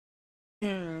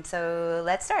So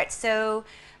let's start.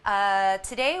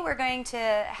 Today we're going to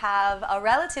have a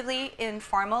relatively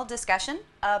informal discussion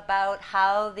about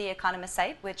how the Economist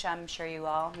site, which I'm sure you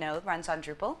all know runs on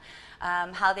Drupal,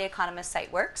 how the Economist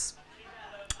site works.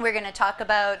 We're going to talk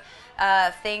about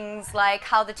things like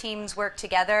how the teams work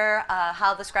together,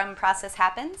 how the Scrum process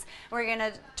happens. We're going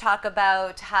to talk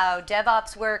about how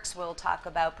DevOps works. We'll talk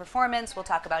about performance. We'll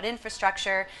talk about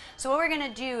infrastructure. So what we're going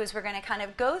to do is we're going to kind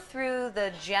of go through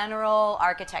the general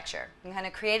architecture and kind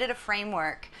of created a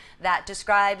framework that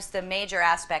describes the major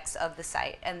aspects of the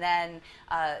site. And then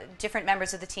different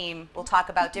members of the team will talk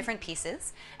about different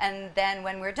pieces. And then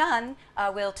when we're done,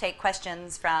 we'll take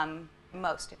questions from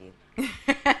most of you.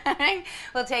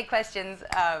 We'll take questions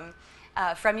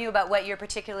from you about what you're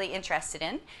particularly interested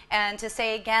in. And to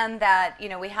say again that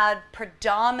we had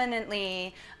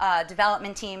predominantly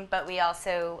development team, but we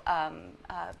also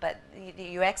but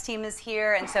the UX team is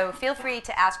here, and so feel free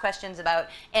to ask questions about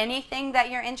anything that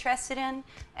you're interested in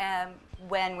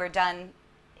when we're done,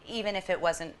 even if it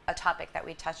wasn't a topic that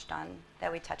we touched on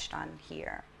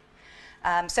here.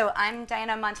 So I'm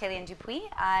Diana Montalion Dupuis.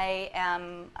 I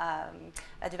am a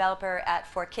developer at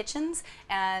Four Kitchens,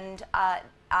 and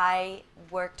I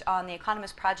worked on the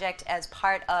Economist project as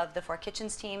part of the Four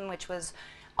Kitchens team, which was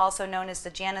also known as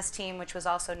the Janus team, which was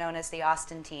also known as the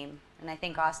Austin team. And I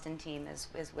think Austin team is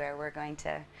where we're going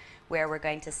to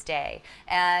stay.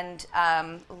 And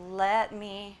let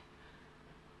me.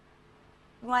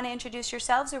 You want to introduce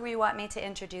yourselves, or do you want me to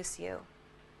introduce you?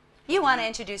 You want to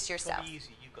introduce yourself. Probably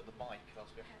easy. You've got the mic.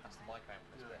 That's the mic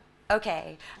around.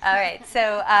 Okay. All right.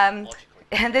 So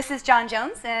this is John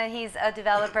Jones. He's a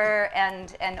developer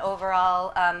and an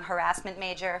overall harassment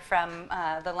major from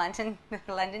the London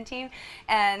team,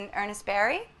 and Ernest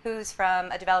Barry, who's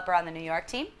from a developer on the New York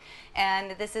team.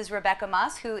 And this is Rebecca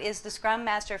Moss, who is the Scrum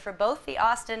Master for both the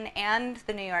Austin and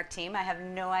the New York team. I have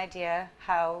no idea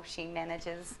how she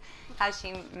manages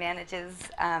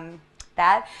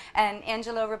that. And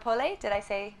Angelo Rapole, did I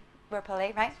say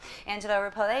Rapole, right? Angelo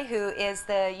Rapole, who is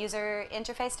the user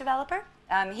interface developer.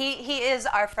 He is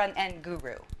our front-end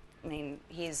guru. I mean,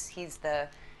 he's the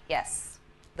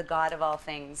god of all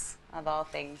things,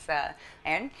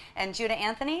 Aaron. And Judah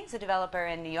Anthony is a developer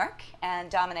in New York, and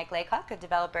Dominic Laycock, a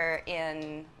developer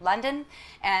in London,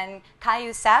 and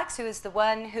Caillou Sachs, who is the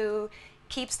one who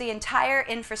keeps the entire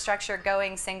infrastructure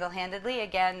going single-handedly.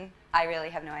 Again, I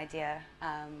really have no idea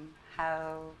how,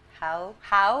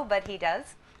 but he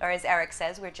does. Or as Eric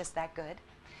says, we're just that good.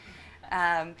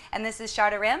 And this is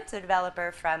Sharda Rams, a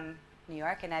developer from New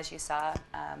York. And as you saw,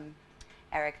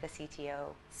 Eric, the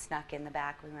CTO, snuck in the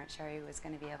back. We weren't sure he was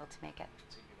going to be able to make it.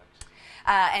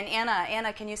 And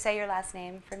Anna, can you say your last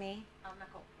name for me?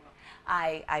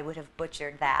 I would have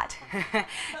butchered that.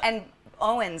 And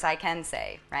Owens, I can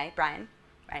say, right? Brian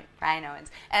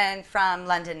Owens. And from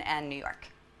London and New York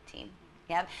team.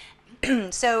 Yeah.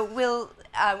 So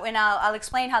I'll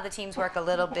explain how the teams work a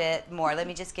little bit more. Let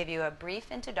me just give you a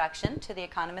brief introduction to The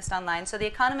Economist Online. So The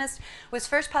Economist was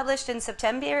first published in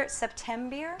September?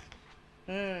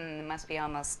 Must be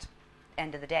almost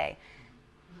end of the day.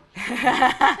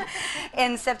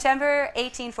 In September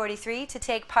 1843, to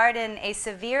take part in a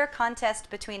severe contest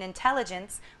between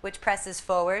intelligence, which presses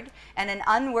forward, and an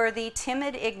unworthy,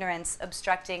 timid ignorance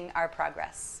obstructing our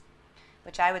progress,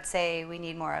 which I would say we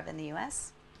need more of in the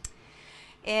US.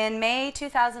 In May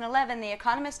 2011, The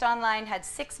Economist Online had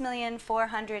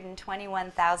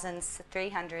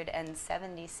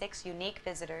 6,421,376 unique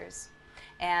visitors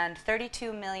and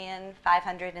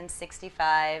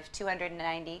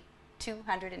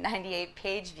 32,565,298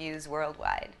 page views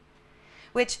worldwide,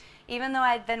 which, even though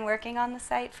I'd been working on the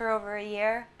site for over a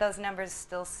year, those numbers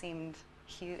still seemed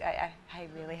huge. I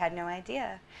really had no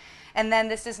idea. And then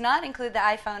this does not include the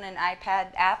iPhone and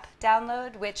iPad app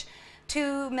download, which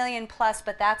 2 million plus,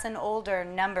 but that's an older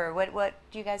number. What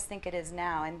do you guys think it is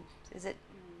now? And is it?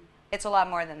 It's a lot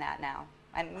more than that now.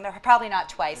 I'm probably not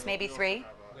twice, maybe 3.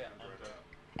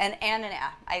 And an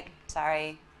app.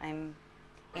 I'm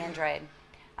Android.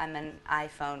 I'm an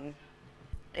iPhone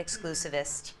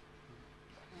exclusivist.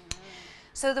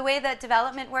 So the way that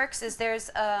development works is there's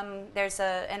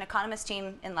an Economist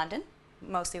team in London,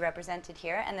 mostly represented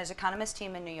here, and there's an Economist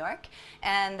team in New York,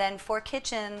 and then Four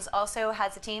Kitchens also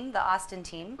has a team, the Austin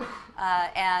team,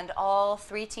 and all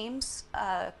 3 teams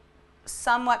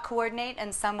somewhat coordinate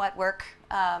and somewhat work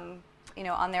on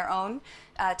their own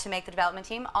to make the development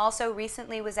team. Also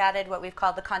recently was added what we've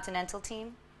called the Continental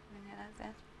team.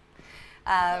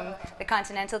 The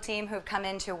Continental team who've come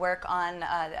in to work on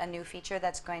a new feature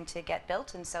that's going to get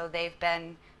built, and so they've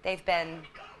been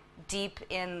deep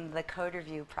in the code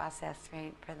review process,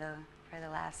 right, for the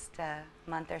last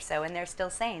month or so, and they're still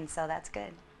sane, so that's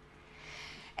good.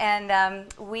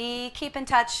 And we keep in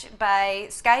touch by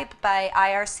Skype, by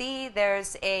IRC.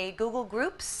 There's a Google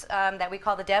Groups that we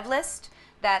call the Dev List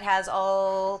that has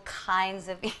all kinds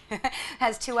of,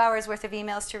 has 2 hours worth of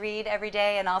emails to read every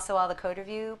day, and also all the code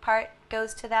review part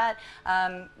goes to that.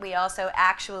 We also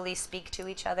actually speak to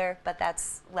each other, but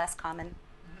that's less common.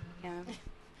 And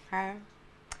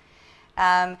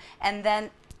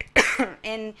then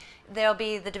there'll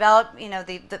be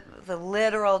the the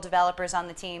literal developers on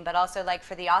the team, but also like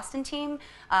for the Austin team,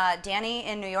 Danny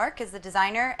in New York is the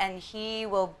designer, and he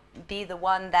will be the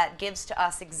one that gives to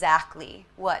us exactly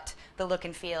what the look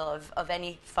and feel of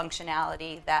any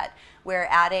functionality that we're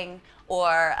adding,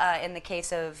 or in the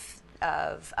case of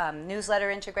newsletter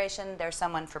integration, there's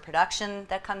someone for production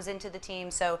that comes into the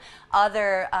team. So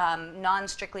other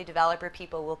non-strictly developer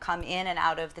people will come in and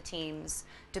out of the teams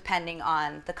depending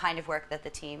on the kind of work that the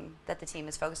team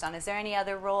is focused on. Is there any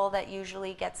other role that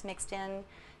usually gets mixed in?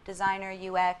 Designer,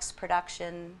 UX,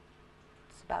 production?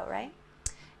 That's about right.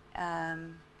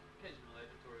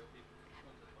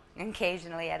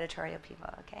 Occasionally editorial people,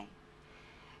 okay.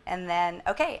 And then,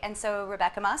 okay, and so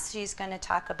Rebecca Muss, she's going to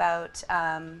talk about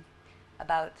the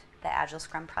Agile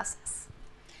Scrum process.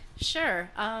 Sure.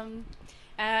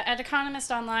 At Economist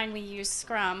Online, we use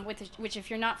Scrum, which, if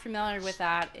you're not familiar with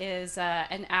that, is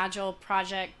an Agile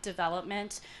project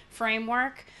development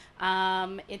framework.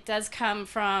 It does come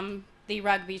from the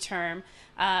rugby term,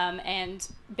 and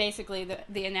basically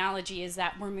the analogy is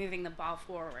that we're moving the ball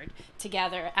forward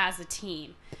together as a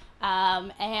team.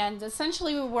 And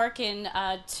essentially we work in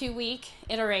 2-week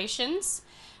iterations.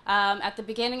 At the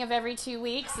beginning of every 2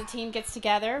 weeks, the team gets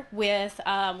together with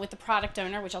the product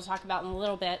owner, which I'll talk about in a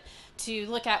little bit, to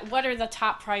look at what are the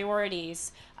top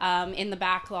priorities in the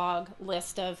backlog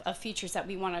list of features that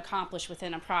we want to accomplish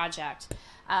within a project.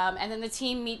 And then the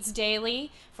team meets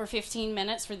daily for 15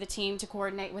 minutes for the team to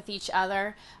coordinate with each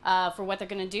other for what they're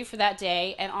going to do for that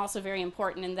day. And also very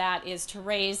important in that is to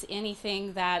raise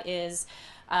anything that is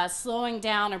slowing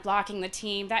down or blocking the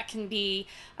team. That can be,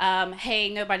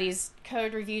 hey, nobody's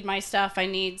code reviewed my stuff, I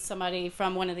need somebody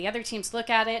from one of the other teams to look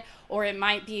at it, or it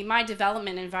might be my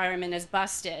development environment is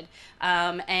busted.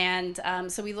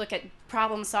 So we look at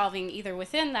problem solving either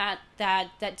within that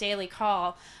daily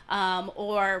call,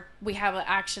 or we have an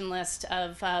action list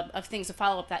of things to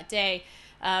follow up that day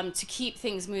to keep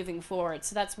things moving forward.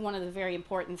 So that's one of the very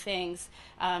important things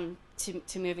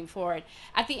to moving forward.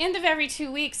 At the end of every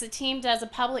 2 weeks, the team does a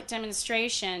public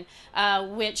demonstration,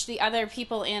 which the other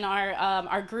people in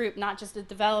our group, not just the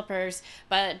developers,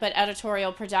 but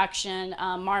editorial, production,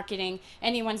 marketing,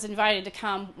 anyone's invited to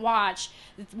come watch,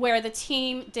 where the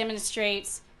team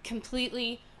demonstrates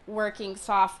completely working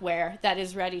software that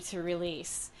is ready to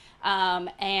release.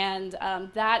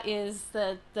 That is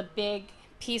the big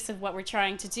piece of what we're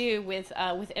trying to do with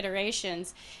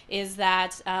iterations, is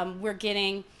that we're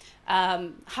getting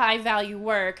high value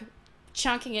work,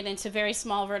 chunking it into very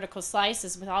small vertical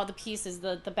slices with all the pieces,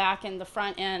 the back end, the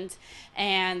front end,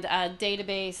 and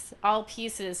database, all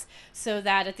pieces, so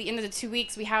that at the end of the 2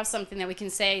 weeks we have something that we can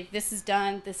say, this is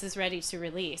done, this is ready to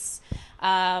release.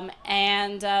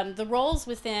 The roles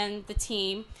within the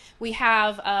team, we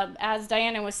have, as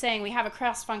Diana was saying, we have a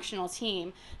cross-functional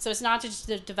team. So it's not just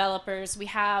the developers. We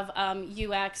have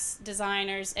UX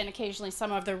designers, and occasionally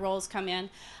some of their roles come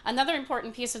in. Another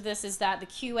important piece of this is that the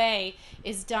QA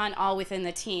is done all within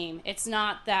the team. It's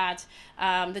not that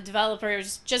the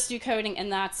developers just do coding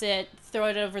and that's it, throw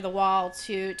it over the wall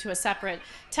to a separate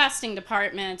testing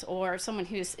department or someone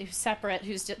who's separate,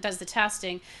 who does the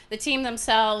testing. The team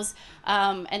themselves,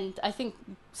 and I think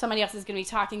somebody else is going to be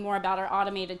talking more about our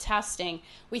automated testing.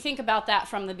 We think about that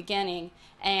from the beginning,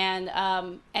 and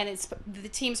it's the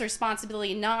team's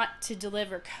responsibility not to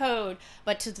deliver code,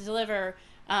 but to deliver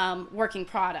working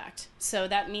product. So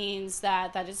that means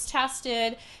that it's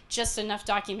tested, just enough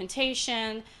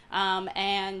documentation,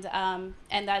 and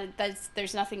that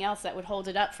there's nothing else that would hold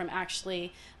it up from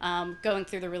actually going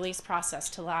through the release process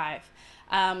to live.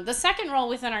 The second role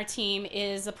within our team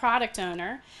is the product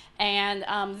owner, and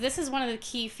this is one of the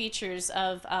key features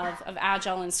of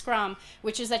Agile and Scrum,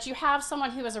 which is that you have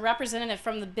someone who is a representative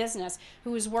from the business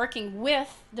who is working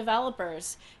with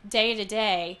developers day to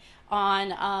day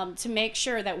on to make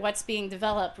sure that what's being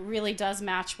developed really does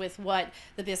match with what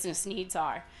the business needs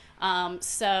are.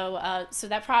 So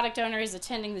that product owner is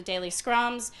attending the daily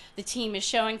scrums, the team is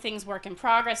showing things work in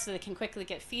progress so they can quickly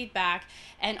get feedback,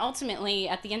 and ultimately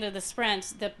at the end of the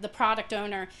sprint, the product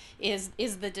owner is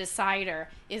the decider,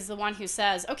 is the one who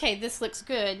says, okay, this looks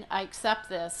good, I accept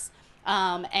this,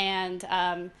 and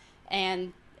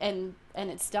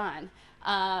it's done.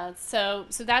 So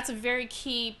that's a very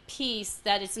key piece,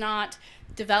 that it's not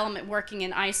development working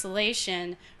in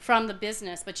isolation from the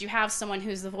business, but you have someone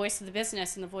who's the voice of the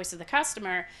business and the voice of the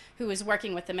customer who is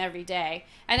working with them every day.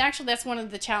 And actually that's one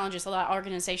of the challenges a lot of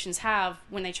organizations have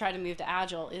when they try to move to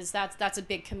Agile, is that's a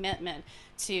big commitment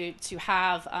to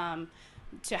have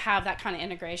that kind of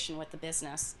integration with the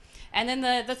business. And then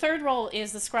the third role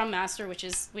is the Scrum Master, which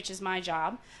is my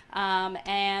job.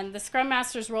 And the Scrum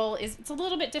Master's role it's a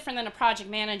little bit different than a project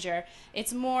manager.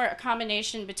 It's more a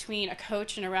combination between a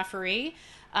coach and a referee.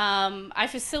 I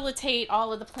facilitate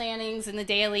all of the plannings and the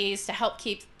dailies to help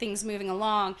keep things moving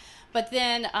along. But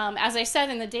then, as I said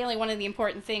in the daily, one of the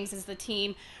important things is the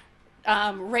team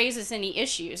raises any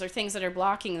issues or things that are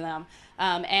blocking them.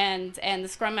 And the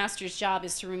Scrum Master's job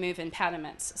is to remove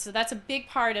impediments. So that's a big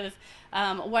part of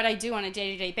what I do on a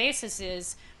day-to-day basis,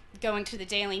 is going to the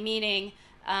daily meeting,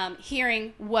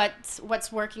 hearing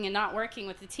what's working and not working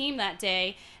with the team that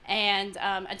day, and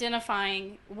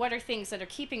identifying what are things that are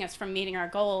keeping us from meeting our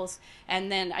goals.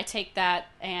 And then I take that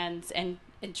and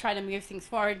try to move things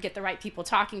forward, get the right people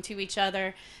talking to each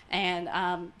other,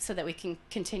 and so that we can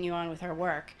continue on with our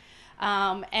work.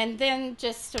 And then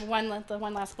just the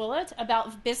one last bullet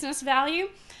about business value.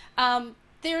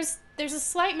 There's a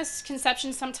slight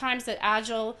misconception sometimes that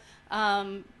Agile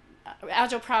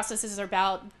processes are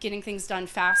about getting things done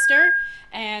faster,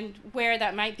 and where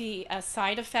that might be a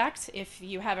side effect if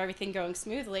you have everything going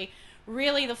smoothly.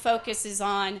 Really, the focus is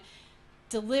on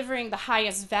delivering the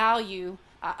highest value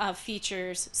of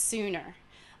features sooner.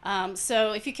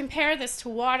 So if you compare this to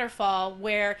waterfall,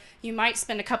 where you might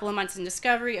spend a couple of months in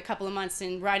discovery, a couple of months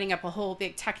in writing up a whole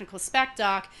big technical spec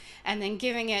doc, and then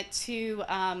giving it to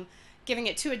a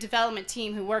development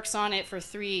team who works on it for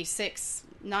 3, 6,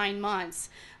 9 months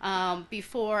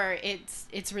before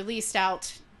it's released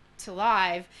out to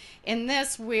live. In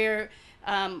this, we're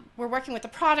working with the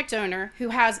product owner who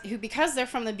because they're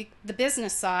from the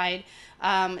business side,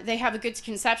 they have a good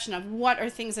conception of what are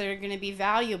things that are going to be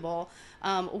valuable,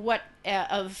 what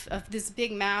of this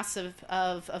big mass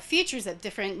of features that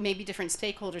maybe different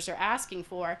stakeholders are asking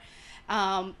for,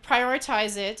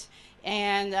 prioritize it,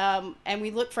 and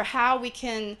we look for how we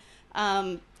can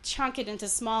chunk it into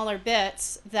smaller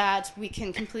bits that we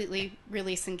can completely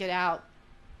release and get out,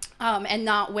 and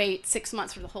not wait 6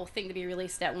 months for the whole thing to be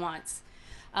released at once.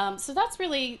 So that's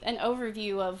really an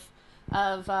overview of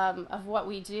what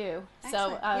we do.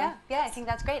 Excellent. So yeah, I think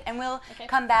that's great, and we'll okay.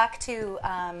 come back to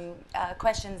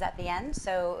questions at the end.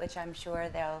 So, which I'm sure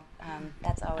they'll.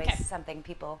 That's always Okay. something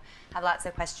people have lots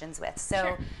of questions with. So,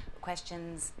 Sure.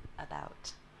 questions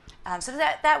about. So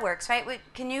that works, right?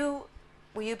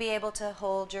 Will you be able to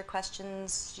hold your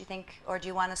questions, do you think, or do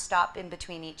you want to stop in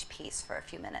between each piece for a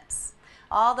few minutes?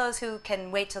 All those who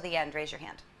can wait till the end, raise your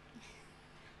hand.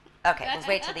 Okay, we'll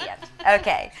wait till the end.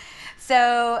 Okay,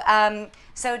 so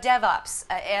DevOps,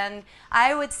 and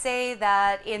I would say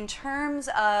that in terms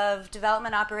of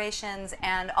development operations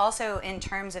and also in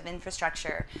terms of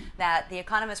infrastructure, that the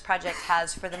Economist project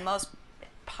has, for the most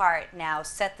part now,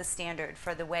 set the standard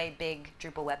for the way big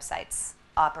Drupal websites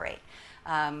operate.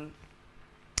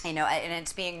 You know, and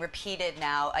it's being repeated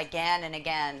now again and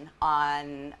again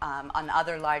on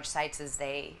other large sites as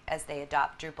they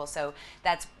adopt Drupal. So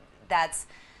that's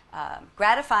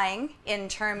gratifying in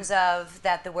terms of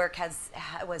that the work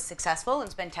was successful and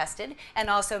it's been tested,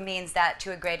 and also means that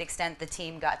to a great extent the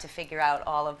team got to figure out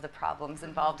all of the problems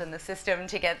involved in the system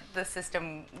to get the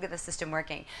system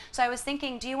working. So I was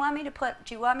thinking, do you want me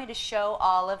to show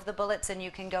all of the bullets and you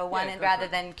can go one and rather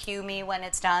than cue me when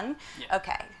it's done? Yeah.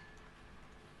 Okay.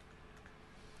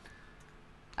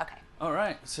 Okay. All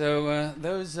right. So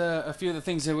those are a few of the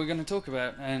things that we're going to talk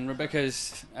about, and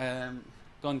Rebecca's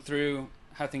gone through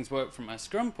how things work from a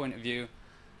Scrum point of view,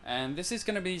 and this is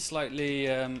going to be slightly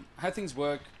how things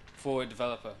work for a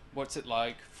developer. What's it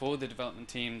like for the development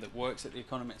team that works at The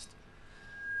Economist?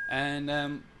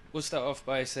 And we'll start off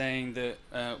by saying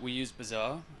that we use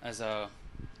Bazaar as our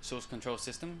source control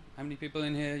system. How many people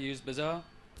in here use Bazaar?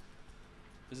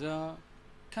 Bazaar,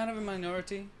 kind of a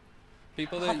minority.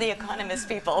 People that The Economist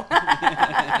people.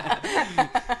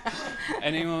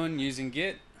 Anyone using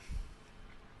Git?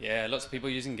 Yeah, lots of people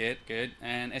using Git, good.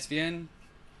 And SVN?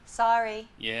 Sorry.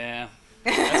 Yeah,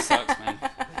 that sucks, man.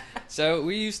 So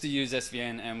we used to use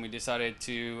SVN and we decided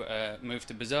to move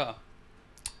to Bazaar.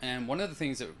 And one of the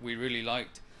things that we really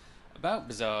liked about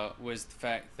Bazaar was the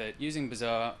fact that using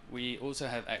Bazaar, we also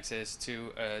have access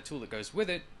to a tool that goes with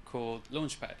it called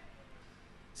Launchpad.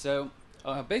 So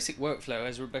our basic workflow,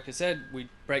 as Rebecca said, we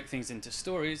break things into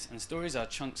stories, and stories are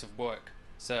chunks of work.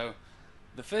 So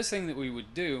the first thing that we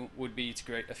would do would be to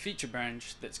create a feature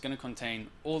branch that's going to contain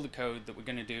all the code that we're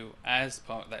going to do as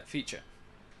part of that feature.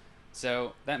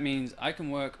 So that means I can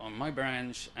work on my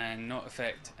branch and not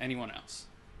affect anyone else,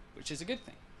 which is a good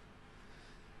thing.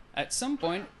 At some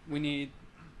point, we need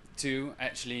to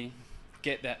actually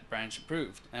get that branch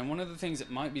approved. And one of the things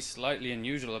that might be slightly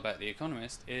unusual about The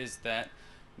Economist is that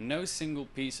no single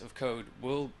piece of code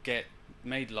will get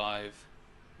made live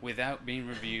without being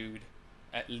reviewed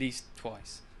at least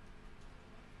twice.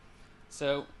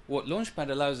 So what Launchpad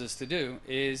allows us to do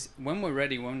is, when we're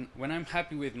ready, when I'm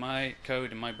happy with my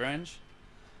code and my branch,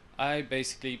 I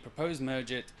basically propose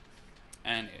merge it,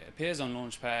 and it appears on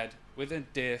Launchpad with a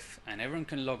diff, and everyone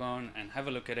can log on and have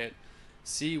a look at it,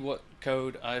 see what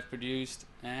code I've produced,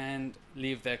 and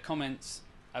leave their comments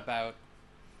about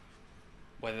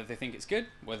whether they think it's good,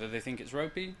 whether they think it's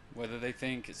ropey, whether they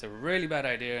think it's a really bad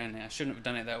idea and I shouldn't have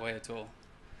done it that way at all.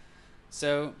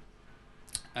 So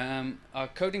our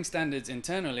coding standards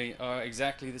internally are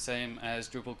exactly the same as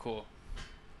Drupal core.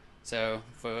 So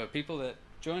for people that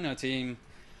join our team,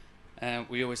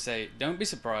 we always say, don't be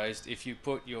surprised if you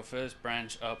put your first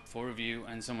branch up for review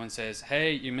and someone says,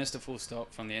 hey, you missed a full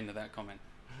stop from the end of that comment.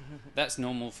 That's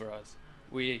normal for us.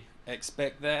 We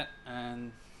expect that,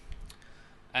 and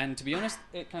to be honest,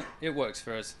 it works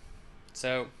for us.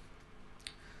 So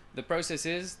the process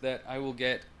is that I will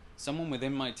get someone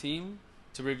within my team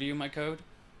to review my code,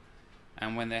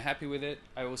 and when they're happy with it,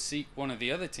 I will seek one of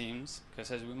the other teams,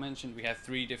 because as we mentioned, we have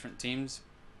 3 different teams.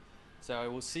 So I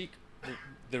will seek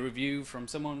the review from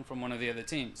someone from one of the other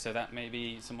teams. So that may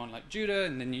be someone like Judah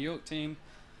in the New York team.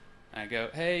 I go,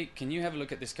 hey, can you have a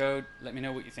look at this code? Let me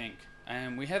know what you think.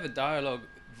 And we have a dialogue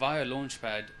via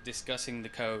Launchpad discussing the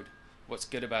code. What's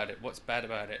good about it? What's bad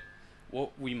about it?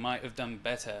 What we might have done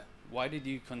better? Why did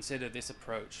you consider this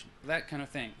approach? That kind of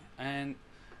thing. And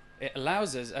it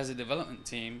allows us as a development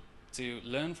team to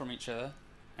learn from each other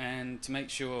and to make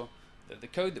sure that the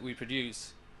code that we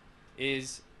produce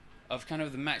is of kind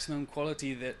of the maximum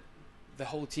quality that the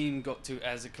whole team got to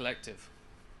as a collective.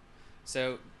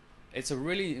 So it's a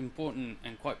really important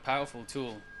and quite powerful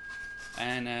tool.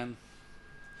 And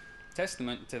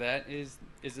testament to that is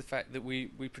the fact that we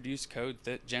produce code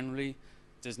that generally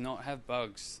does not have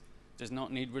bugs, does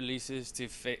not need releases to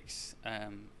fix.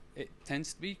 It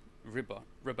tends to be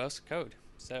robust code.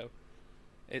 So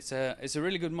it's a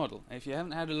really good model. If you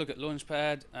haven't had a look at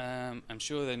Launchpad, I'm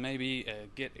sure there may be a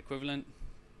Git equivalent.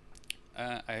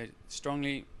 I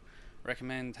strongly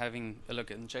recommend having a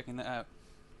look at and checking that out.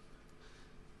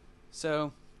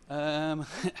 So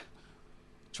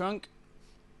trunk,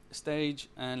 stage,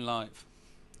 and live.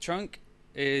 Trunk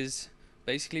is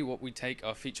basically what we take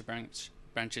our feature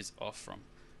branches off from.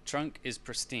 Trunk is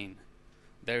pristine.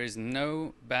 There is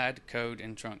no bad code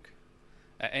in trunk.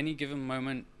 At any given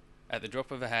moment, at the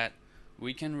drop of a hat,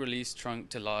 we can release trunk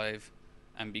to live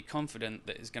and be confident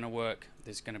that it's going to work,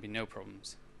 there's going to be no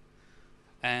problems.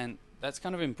 And that's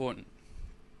kind of important.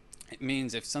 It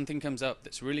means if something comes up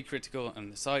that's really critical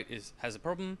and the site has a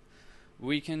problem,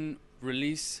 we can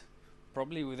release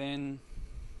probably within,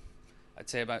 I'd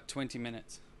say, about 20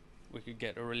 minutes. We could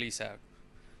get a release out,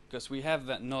 because we have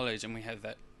that knowledge and we have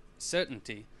that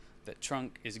certainty that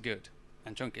trunk is good,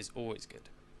 and trunk is always good.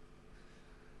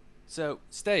 So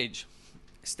stage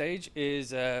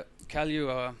is Kalyu,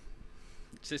 our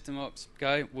system ops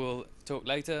guy, will talk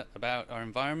later about our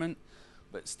environment,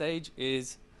 but stage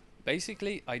is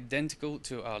basically identical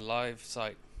to our live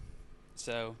site.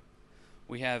 So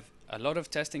we have a lot of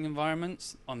testing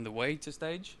environments on the way to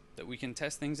stage that we can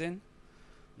test things in.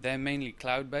 They're mainly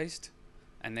cloud-based,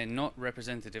 and they're not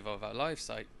representative of our live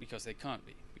site because they can't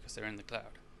be, because they're in the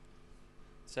cloud.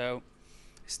 So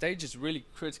stage is really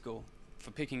critical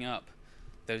for picking up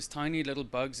those tiny little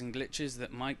bugs and glitches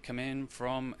that might come in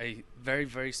from a very,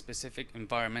 very specific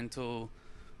environmental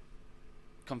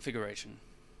configuration.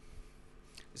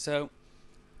 So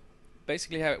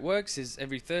basically how it works is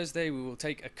every Thursday we will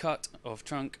take a cut of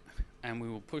trunk and we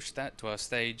will push that to our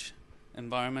stage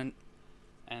environment,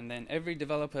 and then every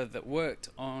developer that worked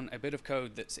on a bit of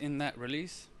code that's in that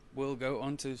release will go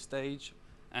onto stage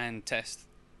and test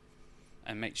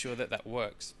and make sure that that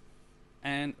works.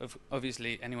 And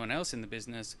obviously anyone else in the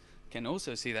business can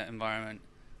also see that environment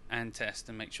and test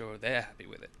and make sure they're happy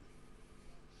with it.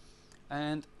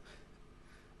 And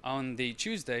on the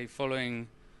Tuesday following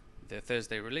the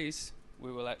Thursday release,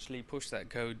 we will actually push that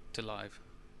code to live.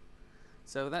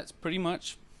 So that's pretty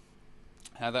much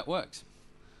how that works.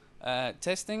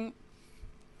 Testing,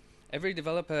 every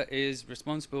developer is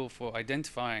responsible for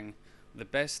identifying the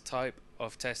best type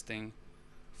of testing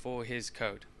for his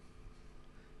code.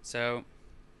 So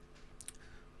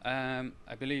I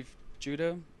believe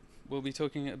Judo will be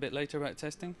talking a bit later about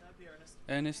testing.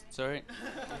 Ernest, sorry.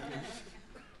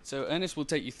 So Ernest will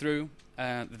take you through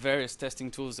the various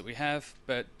testing tools that we have,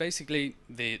 but basically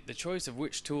the choice of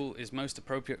which tool is most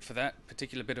appropriate for that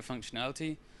particular bit of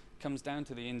functionality comes down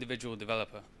to the individual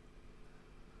developer.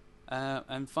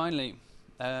 And finally,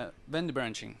 vendor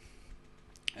branching.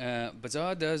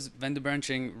 Bazaar does vendor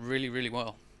branching really, really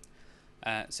well.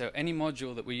 So any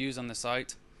module that we use on the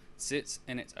site sits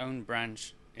in its own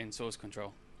branch in source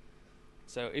control.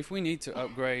 So if we need to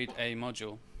upgrade a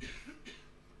module,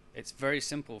 it's very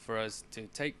simple for us to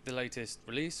take the latest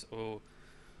release or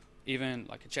even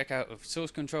like a checkout of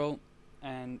source control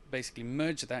and basically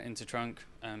merge that into trunk,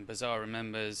 and Bazaar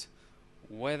remembers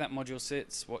where that module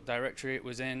sits, what directory it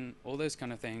was in, all those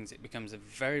kind of things. It becomes a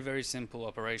very, very simple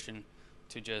operation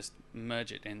to just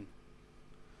merge it in.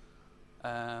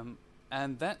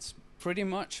 And that's pretty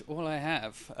much all I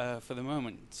have for the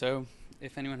moment. So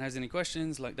if anyone has any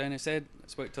questions, like Dana said,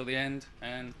 let's wait till the end,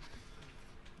 and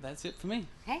that's it for me.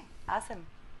 Hey, awesome.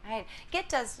 All right. Git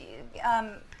does,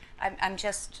 I'm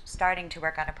just starting to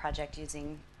work on a project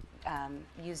using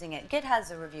it. Git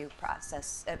has a review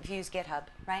process. If you use GitHub,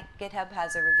 right? GitHub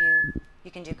has a review.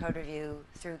 You can do code review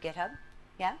through GitHub.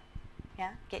 Yeah?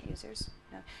 Yeah? Git users?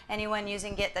 No. Anyone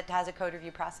using Git that has a code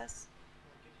review process?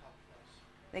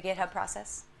 The GitHub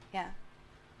process? Yeah.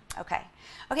 Okay.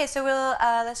 Okay, so we'll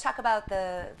let's talk about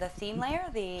the theme layer.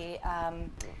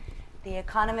 The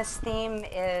Economist theme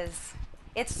is,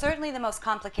 it's certainly the most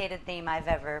complicated theme I've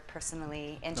ever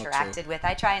personally interacted with.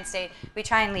 We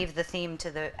try and leave the theme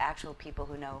to the actual people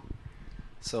who know.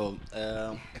 So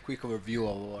a quick overview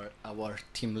of our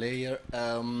theme layer.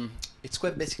 It's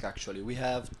quite basic actually. We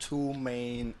have two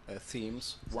main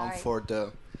themes, one for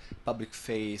the public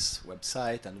face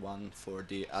website and one for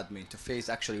the admin interface.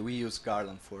 Actually, we use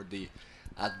Garland for the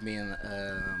admin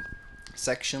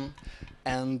section.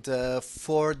 And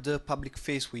for the public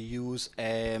face, we use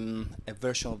a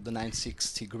version of the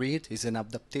 960 grid. It's an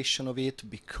adaptation of it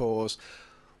because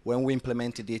when we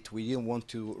implemented it, we didn't want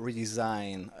to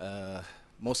redesign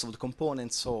most of the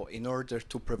components. So in order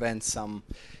to prevent some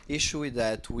issue with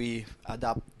that, we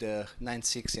adapt the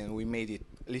 960 and we made it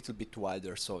a little bit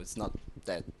wider, so it's not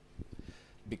that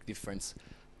big difference.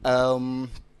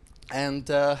 And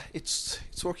it's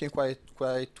working quite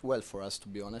well for us, to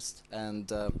be honest,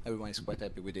 and everyone is quite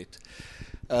happy with it.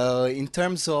 In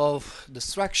terms of the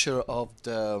structure of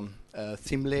the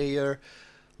theme layer,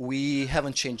 we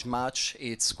haven't changed much.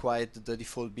 It's quite the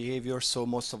default behavior, so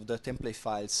most of the template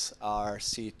files are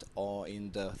sit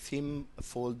in the theme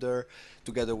folder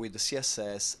together with the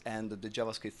CSS and the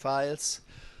JavaScript files.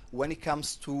 When it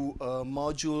comes to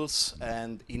modules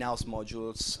and in-house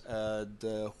modules,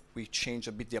 we change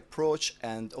a bit the approach,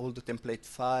 and all the template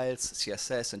files,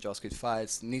 CSS and JavaScript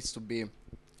files, needs to be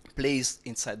placed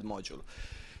inside the module.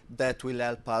 That will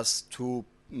help us to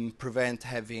prevent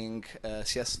having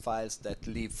CSS files that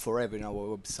live forever in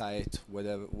our website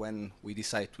when we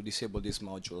decide to disable these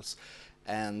modules.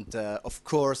 And of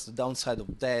course, the downside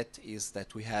of that is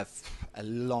that we have a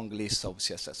long list of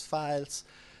CSS files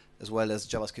as well as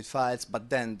JavaScript files, but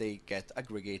then they get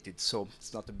aggregated, so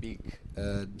it's not a big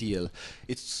deal.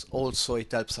 It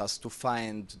helps us to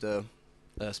find the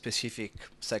specific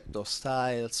sector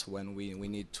styles when we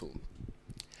need to.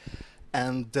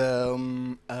 And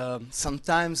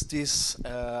sometimes this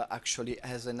actually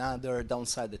has another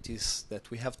downside, that is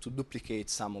that we have to duplicate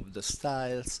some of the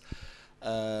styles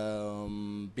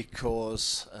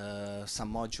because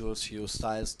some modules use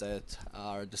styles that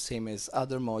are the same as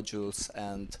other modules,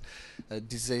 and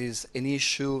this is an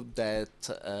issue that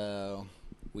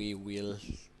we will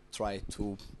try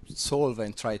to solve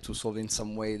in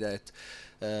some way that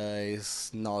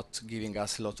is not giving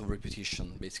us a lot of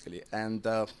repetition, basically. And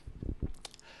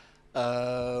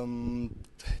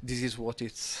this is what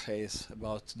it says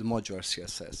about the modular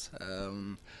CSS.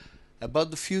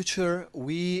 About the future,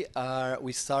 we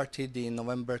started in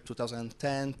November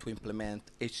 2010 to implement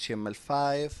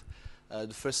HTML5.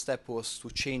 The first step was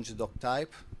to change the doc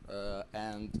type,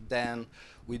 and then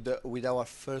with our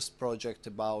first project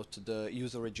about the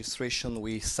user registration,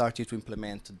 we started to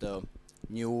implement the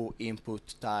new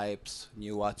input types,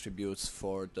 new attributes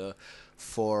for the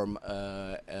form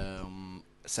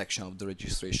section of the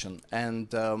registration.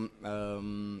 And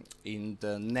in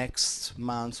the next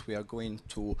months we are going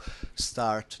to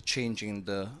start changing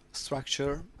the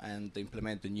structure and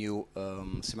implement the new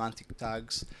semantic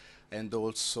tags, and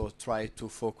also try to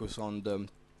focus on the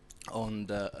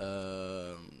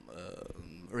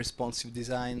responsive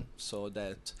design, so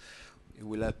that it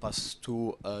will help us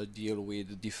to deal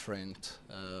with different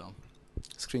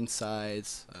screen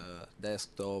size,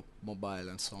 desktop, mobile,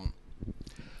 and so on.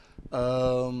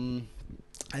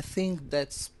 I think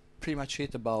that's pretty much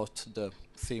it about the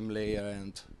theme layer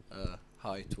and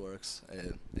how it works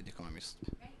at The Economist.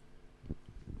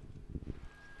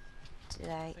 Did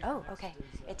I? Oh, okay.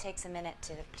 It takes a minute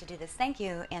to do this. Thank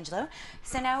you, Angelo.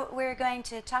 So now we're going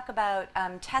to talk about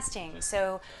testing.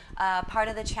 So part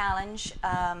of the challenge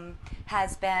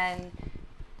has been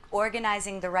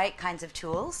organizing the right kinds of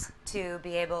tools to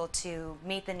be able to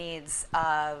meet the needs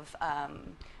of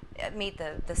meet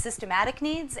the systematic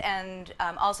needs, and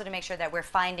also to make sure that we're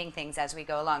finding things as we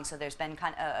go along. So there's been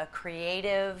kind of a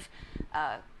creative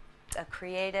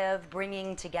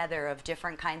bringing together of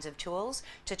different kinds of tools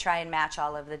to try and match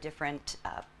all of the different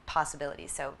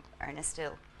possibilities. So Ernest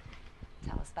will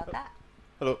tell us about that.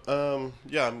 Hello.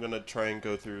 Yeah, I'm going to try and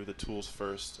go through the tools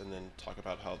first and then talk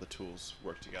about how the tools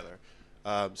work together.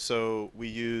 So we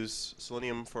use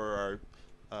Selenium for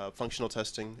our functional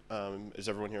testing. Is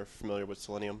everyone here familiar with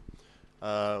Selenium?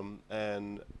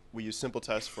 And we use simple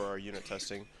tests for our unit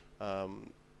testing.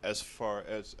 As far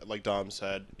as, like Dom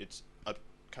said, it's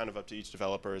kind of up to each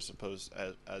developer as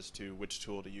to which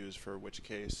tool to use for which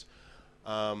case.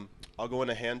 I'll go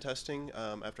into hand testing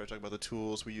after I talk about the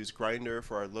tools. We use Grindr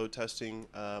for our load testing.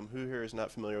 Who here is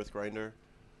not familiar with Grindr?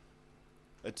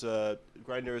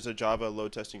 Grindr is a Java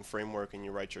load testing framework, and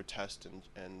you write your test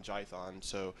in Jython.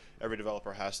 So every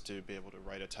developer has to be able to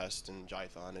write a test in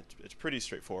Jython. It's pretty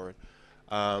straightforward.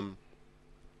 And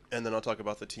then I'll talk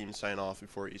about the team sign-off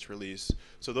before each release.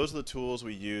 So those are the tools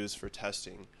we use for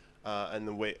testing. And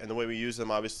the way we use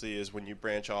them, obviously, is when you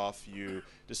branch off, you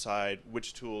decide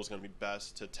which tool is going to be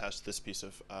best to test this piece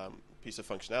of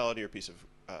functionality or piece of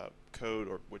code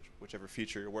or whichever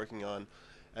feature you're working on.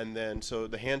 And then, so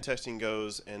the hand testing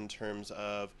goes in terms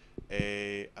of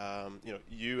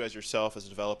you as yourself as a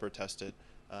developer test it,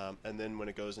 and then when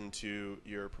it goes into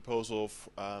your proposal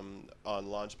on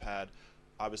Launchpad,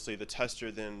 obviously the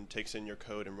tester then takes in your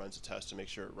code and runs a test to make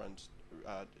sure it runs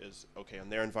is okay on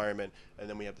their environment, and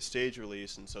then we have the stage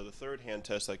release. And so the third hand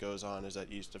test that goes on is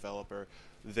that each developer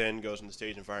then goes in the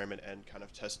stage environment and kind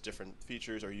of tests different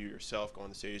features, or you yourself go in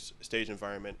the stage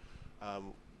environment,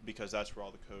 because that's where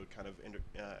all the code kind of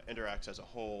interacts as a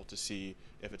whole to see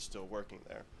if it's still working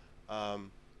there.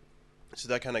 So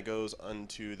that kind of goes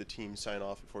onto the team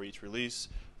sign-off before each release.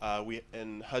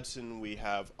 In Hudson, we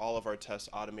have all of our tests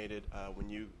automated.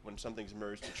 When something's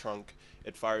merged to trunk,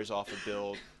 it fires off a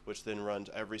build, which then runs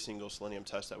every single Selenium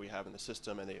test that we have in the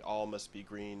system, and they all must be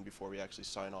green before we actually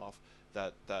sign off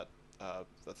that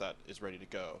is ready to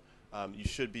go. You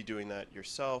should be doing that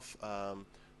yourself,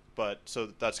 so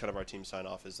that's kind of our team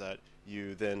sign-off, is that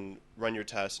you then run your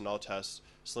tests, and all tests,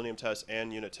 Selenium tests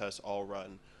and unit tests, all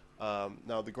run.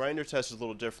 Now the Grindr test is a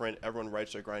little different. Everyone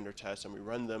writes their Grindr test, and we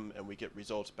run them, and we get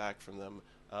results back from them.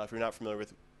 If you're not familiar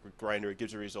with Grindr, it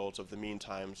gives you results of the mean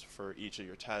times for each of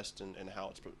your tests and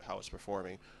how it's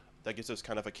performing. That gives us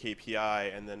kind of a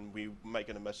KPI, and then we might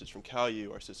get a message from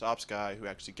CalU, our sysops guy, who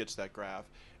actually gets that graph,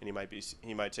 and he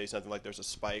might say something like, "There's a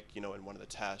spike, in one of the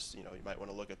tests. You might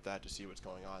want to look at that to see what's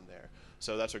going on there."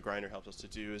 So that's what Grindr helps us to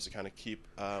do, is to kind of keep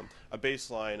a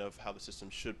baseline of how the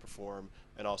system should perform,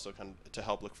 and also kind of to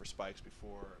help look for spikes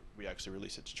before we actually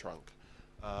release it to trunk.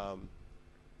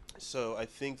 So I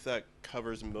think that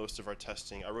covers most of our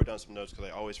testing. I wrote down some notes because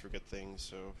I always forget things,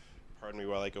 so pardon me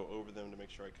while I go over them to make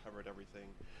sure I covered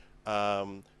everything.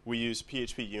 We use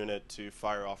PHP unit to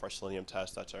fire off our Selenium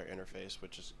test. That's our interface,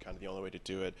 which is kind of the only way to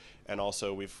do it. And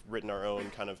also we've written our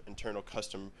own kind of internal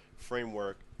custom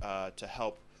framework to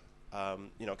help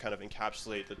kind of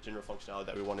encapsulate the general functionality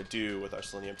that we want to do with our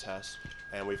Selenium test.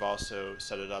 And we've also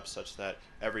set it up such that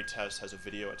every test has a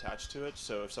video attached to it.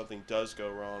 So if something does go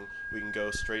wrong, we can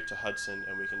go straight to Hudson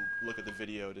and we can look at the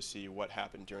video to see what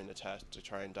happened during the test to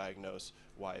try and diagnose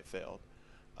why it failed.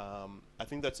 I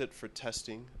think that's it for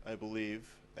testing, I believe,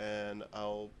 and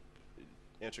I'll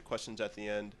answer questions at the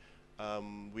end.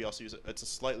 We also use it's a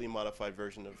slightly modified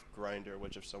version of Grindr,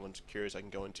 which if someone's curious, I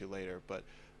can go into later. But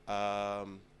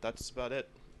that's about it.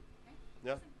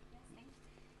 Yeah.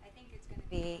 I think it's going to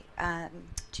be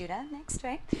Judah next,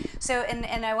 right? So,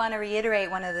 and I want to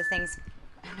reiterate one of the things.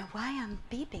 I don't know why I'm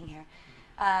beeping here.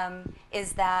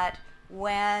 Is that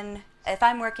if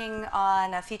I'm working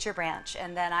on a feature branch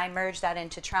and then I merge that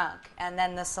into trunk, and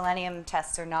then the Selenium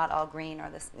tests are not all green,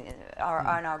 or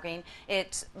aren't all green,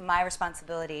 it's my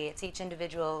responsibility, it's each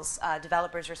individual's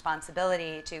developer's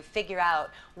responsibility to figure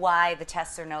out why the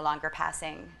tests are no longer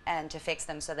passing and to fix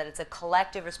them, so that it's a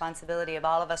collective responsibility of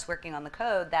all of us working on the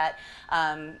code that,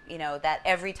 that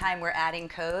every time we're adding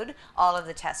code, all of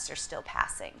the tests are still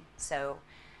passing. So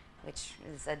which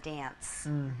is a dance.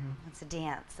 It's a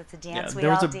dance. It's a Yeah, dance. We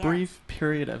there was all a dance. brief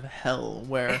period of hell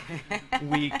where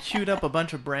we queued up a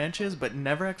bunch of branches but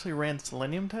never actually ran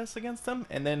Selenium tests against them,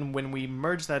 and then when we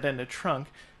merged that into trunk,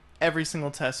 every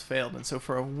single test failed, and so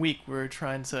for a week we were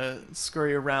trying to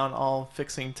scurry around all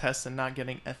fixing tests and not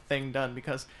getting a thing done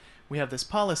because we have this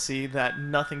policy that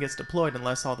nothing gets deployed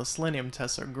unless all the Selenium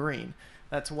tests are green.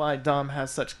 That's why Dom has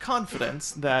such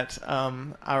confidence that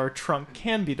our trunk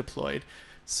can be deployed.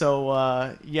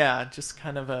 So yeah, just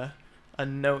kind of a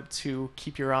note to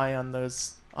keep your eye on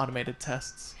those automated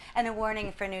tests. And a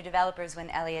warning for new developers: when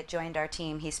Elliot joined our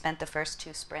team, he spent the first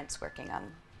 2 sprints working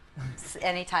on.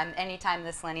 Anytime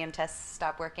the Selenium tests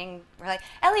stop working, we're like,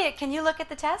 Elliot, can you look at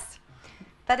the test?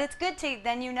 But it's good to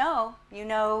then you know.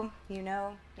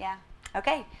 Yeah.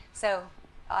 Okay. So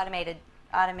automated.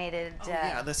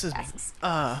 Yeah, this is tasks.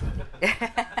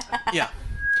 yeah.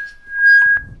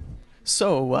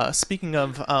 So, speaking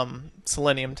of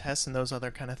Selenium tests and those other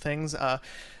kind of things,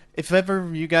 if ever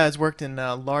you guys worked in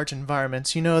large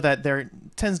environments, you know that there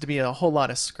tends to be a whole lot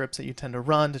of scripts that you tend to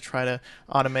run to try to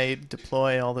automate,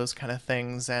 deploy, all those kind of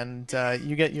things, and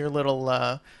you get your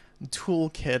little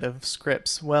toolkit of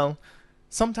scripts. Well,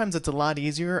 sometimes it's a lot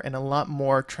easier and a lot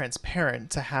more transparent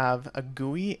to have a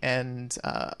GUI and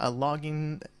a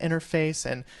logging interface,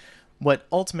 and what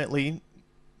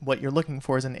you're looking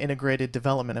for is an integrated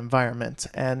development environment,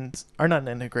 or not an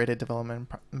integrated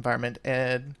development environment,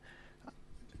 and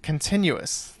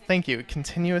continuous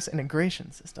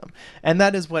integration system. And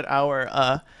that is what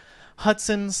our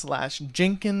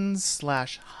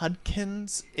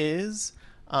Hudson/Jenkins/Hudkins is.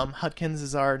 Hudkins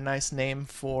is our nice name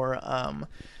for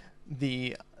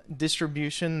the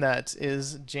distribution that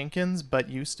is Jenkins but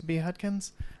used to be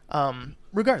Hudkins.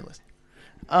 Regardless.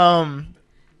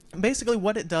 Basically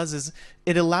what it does is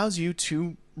it allows you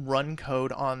to run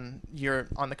code on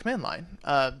the command line.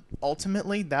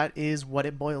 Ultimately, that is what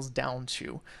it boils down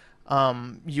to.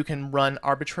 You can run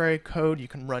arbitrary code. You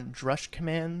can run drush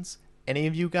commands. Any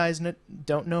of you guys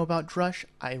don't know about drush,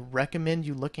 I recommend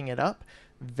you looking it up.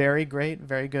 Very great,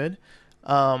 very good.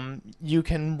 You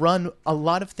can run a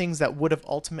lot of things that would have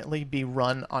ultimately be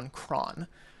run on cron.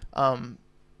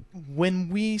 When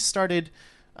we started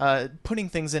putting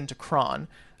things into cron,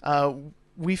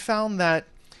 we found that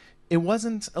it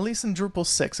wasn't, at least in Drupal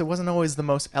 6, it wasn't always the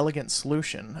most elegant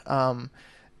solution.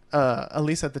 At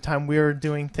least at the time we were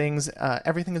doing things,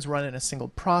 everything is run in a single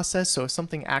process, so if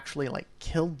something actually like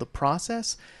killed the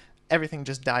process, everything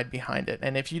just died behind it.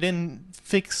 And if you didn't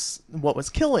fix what was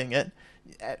killing it,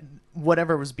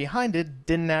 whatever was behind it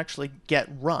didn't actually get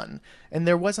run. And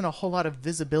there wasn't a whole lot of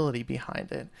visibility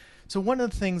behind it. So one of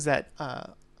the things that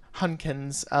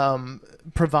Hunkins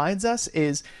provides us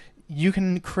is you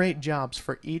can create jobs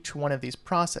for each one of these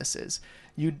processes.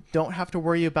 You don't have to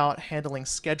worry about handling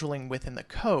scheduling within the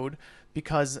code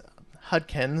because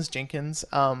Jenkins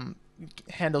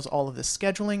handles all of the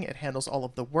scheduling. It handles all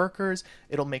of the workers.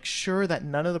 It'll make sure that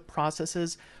none of the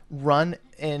processes run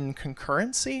in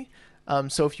concurrency.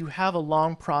 So if you have a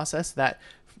long process that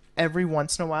every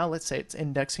once in a while, let's say it's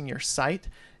indexing your site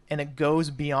and it goes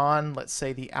beyond, let's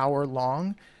say, the hour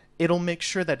long, it'll make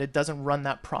sure that it doesn't run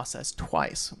that process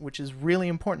twice, which is really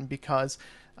important because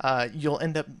you'll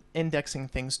end up indexing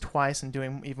things twice and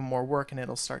doing even more work, and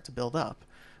it'll start to build up.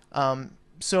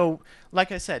 So,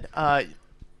 like I said,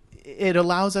 it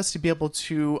allows us to be able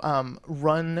to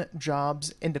run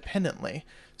jobs independently.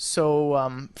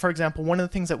 So, for example, one of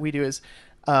the things that we do is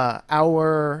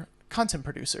our content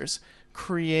producers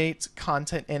create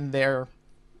content in their,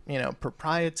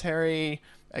 proprietary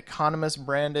Economist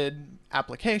branded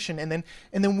application, and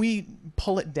then we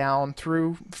pull it down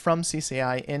from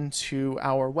CCI into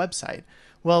our website.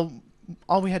 Well,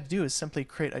 all we had to do is simply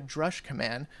create a drush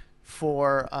command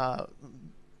for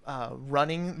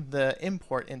running the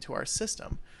import into our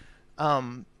system.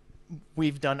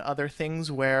 We've done other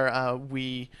things where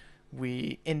we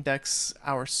index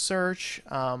our search.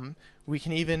 We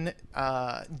can even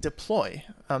deploy.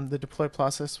 The deploy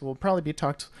process will probably be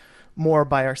talked more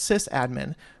by our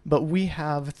sysadmin, but we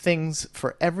have things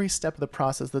for every step of the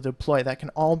process, the deploy, that can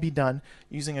all be done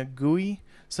using a GUI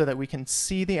so that we can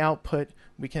see the output,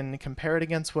 we can compare it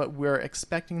against what we're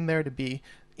expecting there to be.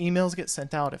 Emails get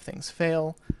sent out if things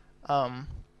fail.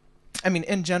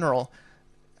 In general,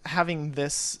 having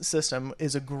this system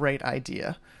is a great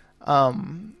idea.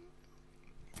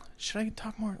 Should I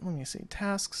talk more? Let me see.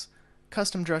 Tasks,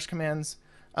 custom drush commands.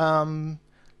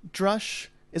 Drush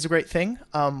is a great thing.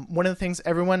 One of the things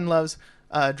everyone loves,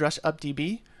 drush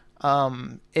updb.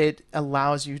 It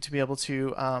allows you to be able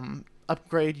to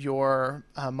upgrade your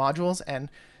modules, and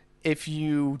if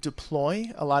you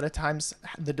deploy, a lot of times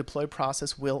the deploy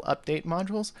process will update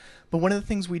modules. But one of the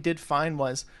things we did find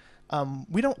was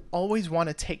we don't always want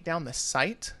to take down the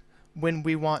site when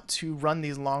we want to run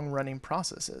these long-running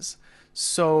processes.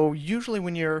 So usually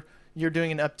when you're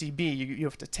doing an updb, you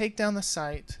have to take down the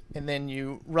site, and then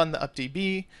you run the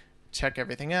updb, check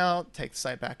everything out, take the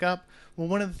site back up. Well,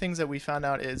 one of the things that we found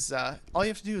out is all you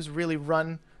have to do is really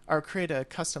run or create a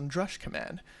custom drush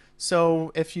command.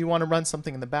 So if you want to run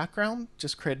something in the background,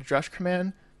 just create a drush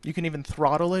command. You can even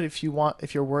throttle it if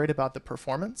you're worried about the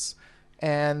performance.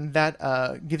 And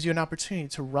that gives you an opportunity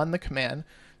to run the command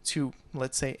to,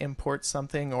 let's say, import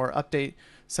something or update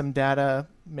some data,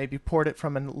 maybe port it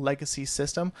from a legacy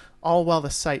system, all while the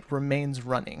site remains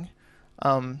running.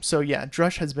 So yeah,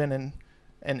 drush has been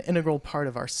an integral part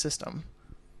of our system.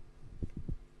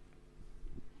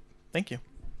 Thank you.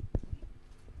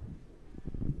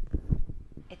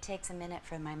 It takes a minute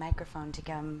for my microphone to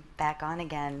come back on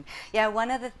again. Yeah, one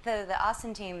of the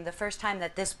Austin team, the first time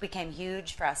that this became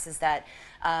huge for us is that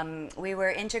we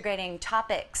were integrating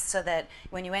topics so that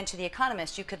when you went to The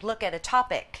Economist, you could look at a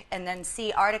topic and then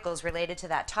see articles related to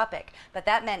that topic. But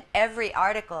that meant every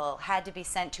article had to be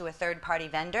sent to a third-party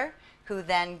vendor who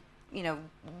then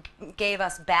gave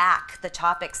us back the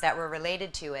topics that were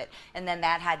related to it, and then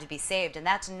that had to be saved. And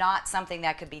that's not something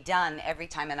that could be done every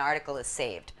time an article is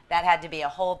saved. That had to be a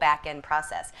whole back-end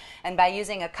process. And by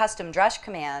using a custom drush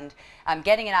command,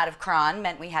 getting it out of cron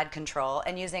meant we had control,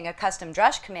 and using a custom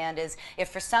drush command is if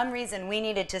for some reason we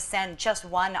needed to send just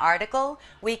one article,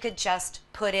 we could just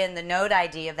put in the node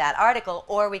ID of that article,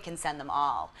 or we can send them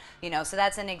all. So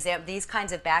that's an example. These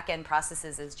kinds of back-end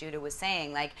processes, as Judah was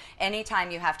saying, like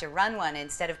anytime you have to run one,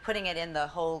 instead of putting it in the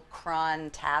whole cron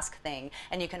task thing,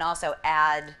 and you can also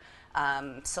add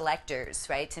selectors,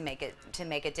 right, to make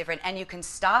it different, and you can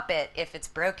stop it if it's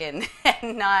broken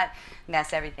and not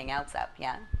mess everything else up.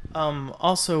 Yeah.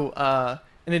 Also,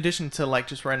 in addition to like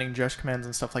just running drush commands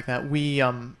and stuff like that, we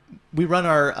run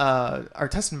our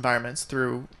test environments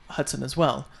through Hudson as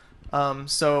well.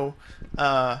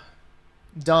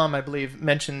 Dom, I believe,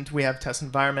 mentioned we have test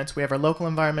environments. We have our local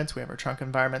environments. We have our trunk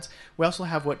environments. We also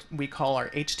have what we call our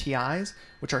HTIs,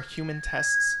 which are human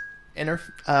tests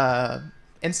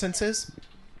instances,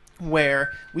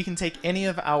 where we can take any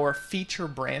of our feature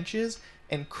branches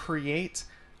and create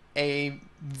a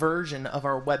version of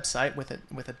our website with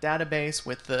a database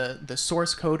with the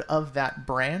source code of that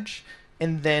branch,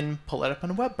 and then pull it up in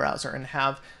a web browser and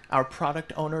have our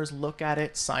product owners look at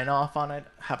it, sign off on it,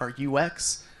 have our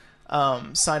UX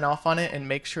sign off on it, and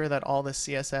make sure that all the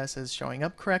CSS is showing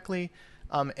up correctly.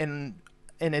 And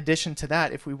in addition to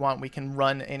that, if we want, we can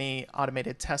run any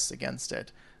automated tests against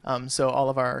it. So all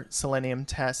of our Selenium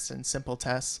tests and simple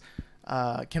tests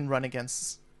can run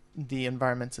against the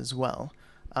environments as well.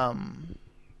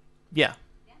 Yeah.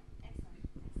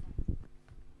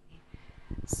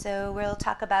 So we'll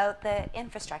talk about the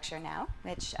infrastructure now,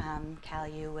 which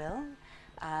Caillou will,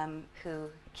 who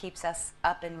keeps us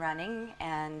up and running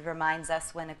and reminds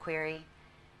us when a query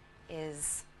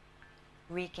is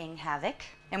wreaking havoc.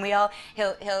 And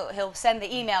he'll send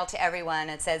the email to everyone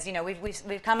and says,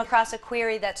 we've come across a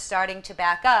query that's starting to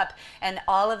back up, and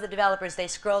all of the developers, they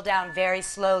scroll down very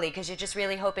slowly because you're just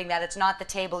really hoping that it's not the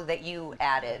table that you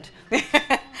added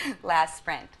last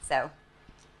sprint. So,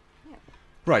 yeah.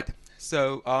 Right.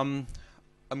 So I'm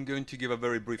going to give a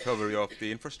very brief overview of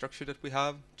the infrastructure that we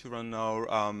have to run our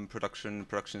production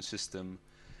system.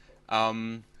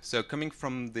 So coming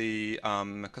from the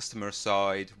customer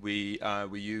side, we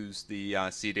use the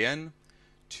CDN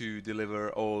to deliver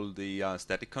all the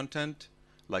static content,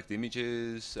 like the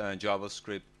images,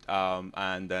 JavaScript,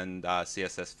 and then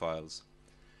CSS files.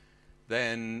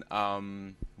 Then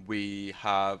we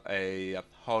have a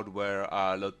hardware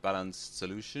load balanced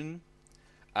solution,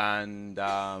 and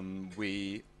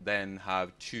we then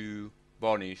have two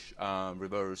Varnish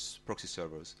reverse proxy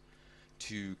servers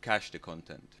to cache the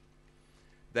content.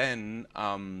 Then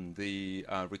the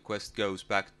request goes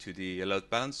back to the load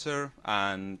balancer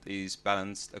and is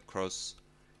balanced across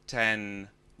 10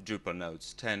 Drupal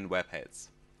nodes, 10 webheads.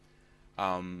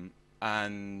 And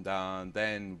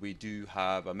then we do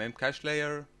have a memcache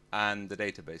layer and the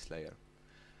database layer.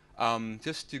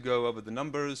 Just to go over the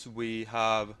numbers, we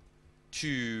have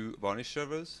 2 Varnish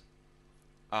servers,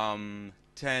 10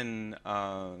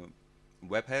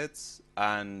 webheads,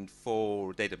 and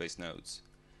 4 database nodes.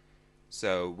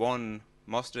 So 1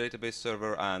 master database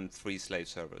server and 3 slave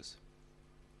servers.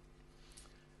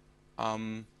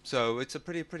 So it's a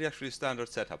pretty actually standard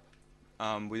setup.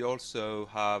 We also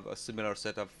have a similar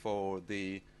setup for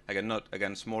the, again, not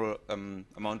again smaller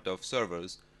amount of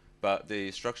servers, but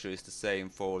the structure is the same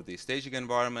for the staging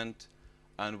environment,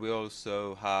 and we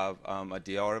also have a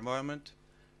DR environment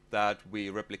that we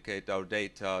replicate our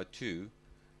data to,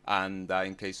 and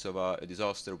in case of a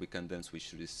disaster, we can then switch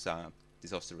to this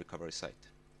disaster recovery site.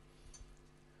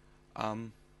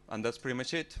 And that's pretty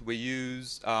much it. We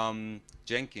use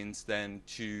Jenkins then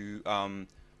to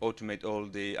automate all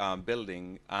the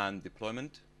building and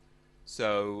deployment.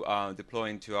 So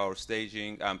deploying to our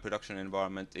staging and production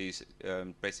environment is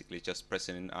basically just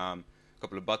pressing a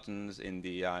couple of buttons in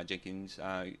the Jenkins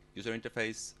user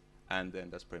interface, and then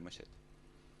that's pretty much it.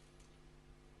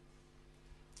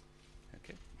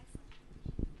 Okay.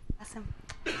 Awesome.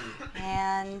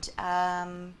 And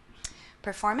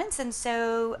performance, and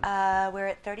so we're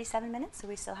at 37 minutes, so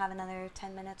we still have another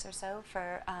 10 minutes or so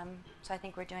for, so I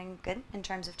think we're doing good in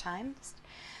terms of time.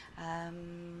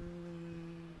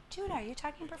 Judah, are you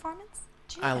talking performance?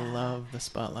 Judah. I love the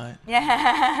spotlight. Yeah.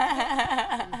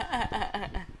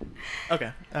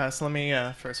 Okay, so let me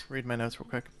first read my notes real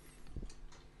quick.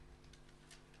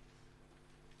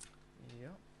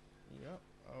 Yep,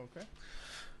 okay.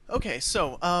 Okay,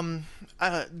 so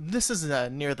this is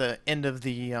near the end of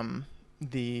the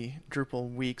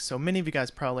Drupal week, so many of you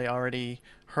guys probably already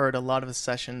heard a lot of the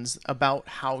sessions about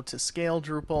how to scale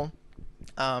Drupal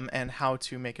and how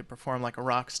to make it perform like a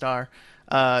rock star.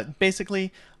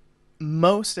 Basically,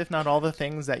 most, if not all, the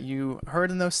things that you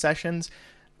heard in those sessions,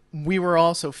 we were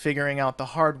also figuring out the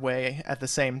hard way at the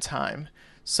same time.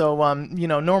 So, you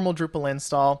know, normal Drupal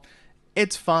install,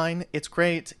 it's fine, it's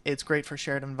great for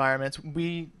shared environments.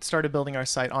 We started building our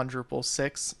site on Drupal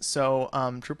 6, so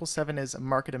Drupal 7 is a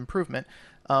market improvement.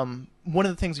 One of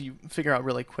the things you figure out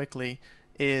really quickly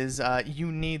is you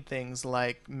need things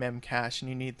like memcache and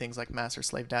you need things like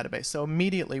master-slave database. So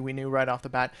immediately we knew right off the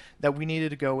bat that we needed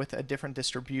to go with a different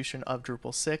distribution of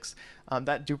Drupal 6.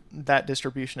 That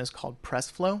distribution is called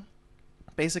PressFlow.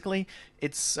 Basically,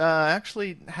 it's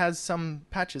actually has some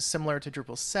patches similar to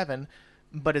Drupal 7,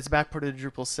 but it's backported to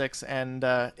Drupal 6, and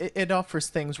it offers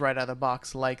things right out of the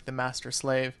box like the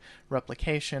master-slave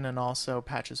replication and also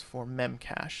patches for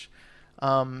memcache.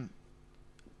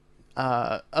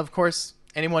 Of course,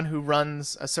 anyone who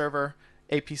runs a server,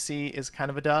 APC is kind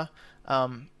of a duh.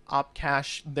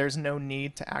 Opcache, there's no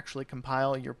need to actually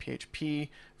compile your PHP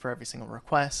for every single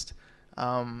request.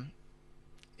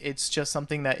 It's just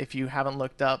something that if you haven't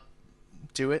looked up,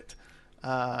 do it.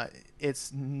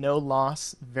 It's no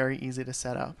loss, very easy to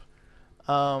set up.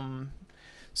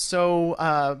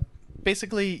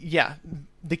 Basically, yeah,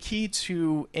 the key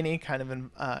to any kind of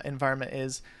environment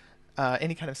is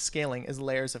any kind of scaling is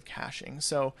layers of caching.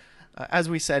 So as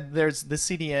we said, there's the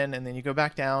CDN, and then you go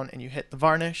back down and you hit the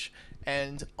varnish,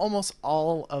 and almost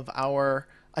all of our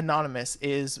anonymous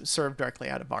is served directly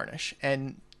out of varnish,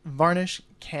 and varnish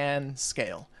can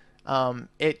scale.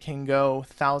 It can go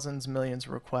thousands, millions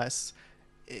of requests.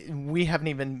 We haven't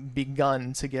even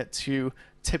begun to get to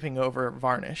tipping over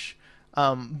varnish.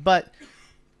 But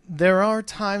there are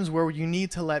times where you need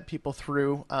to let people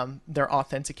through. They're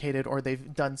authenticated or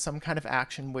they've done some kind of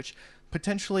action which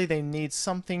potentially they need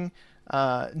something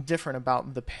different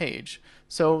about the page.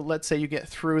 So let's say you get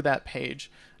through that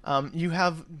page. You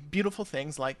have beautiful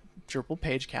things like Drupal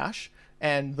page cache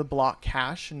and the block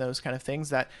cache and those kind of things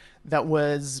that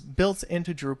was built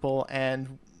into Drupal,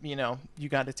 and you know you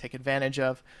got to take advantage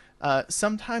of.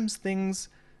 Sometimes things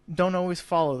don't always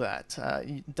follow that.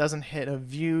 It doesn't hit a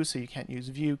view, so you can't use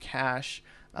view cache.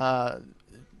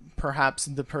 Perhaps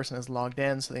the person is logged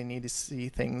in, so they need to see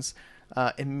things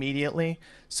immediately.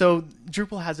 So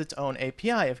Drupal has its own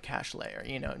API of cache layer.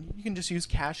 You know, you can just use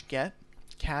cache get,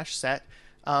 cache set,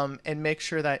 and make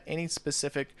sure that any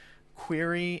specific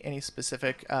query, any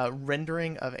specific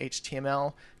rendering of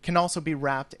HTML can also be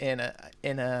wrapped in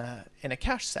a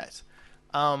cache set.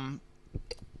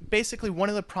 Basically, one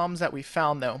of the problems that we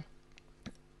found, though,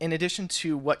 in addition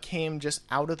to what came just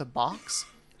out of the box,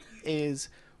 is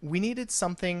we needed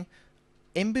something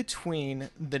in between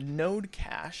the node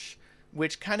cache,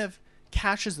 which kind of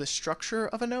caches the structure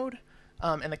of a node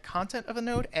and the content of a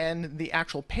node, and the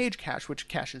actual page cache, which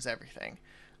caches everything.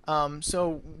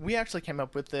 So we actually came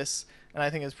up with this, and I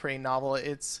think it's pretty novel.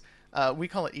 It's we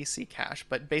call it EC cache,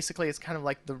 but basically it's kind of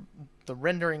like the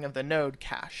rendering of the node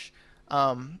cache.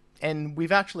 And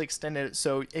we've actually extended it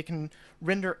so it can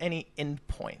render any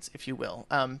endpoints, if you will.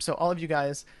 So all of you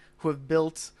guys who have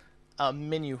built a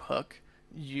menu hook,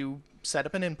 you set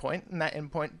up an endpoint, and that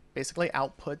endpoint basically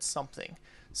outputs something.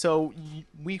 So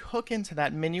we hook into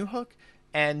that menu hook,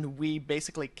 and we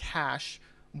basically cache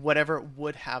whatever it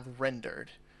would have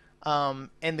rendered. And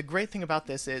the great thing about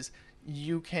this is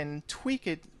you can tweak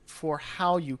it for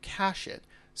how you cache it.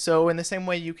 So in the same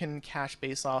way you can cache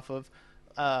based off of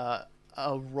a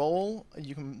role,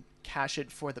 you can cache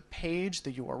it for the page,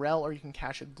 the URL, or you can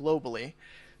cache it globally.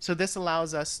 So this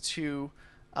allows us to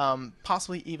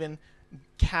possibly even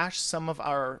cache some of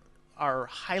our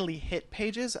highly hit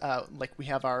pages, like we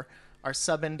have our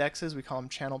sub-indexes, we call them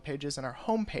channel pages, and our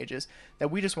home pages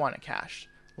that we just want to cache.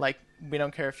 Like, we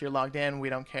don't care if you're logged in, we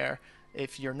don't care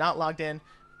if you're not logged in,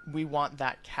 we want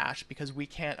that cache because we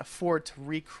can't afford to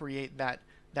recreate that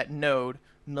node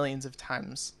millions of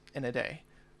times in a day.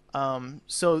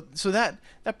 So that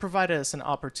provided us an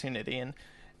opportunity,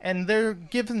 and there are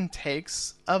give and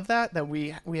takes of that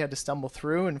we had to stumble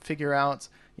through and figure out.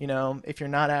 You know, if you're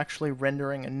not actually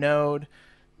rendering a node,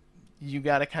 you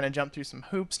got to kind of jump through some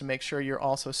hoops to make sure you're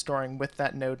also storing with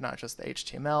that node not just the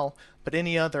HTML, but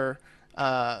any other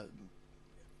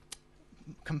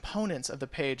components of the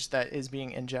page that is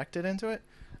being injected into it.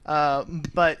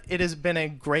 But it has been a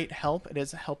great help. It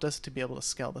has helped us to be able to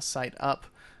scale the site up.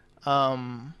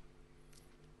 One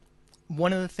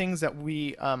of the things that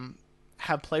we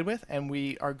have played with and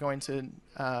we are going to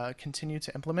continue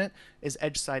to implement is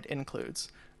edge-side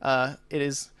includes. It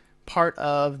is part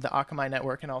of the Akamai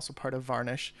network and also part of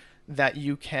Varnish that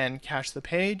you can cache the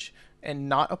page and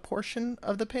not a portion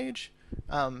of the page,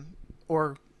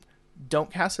 or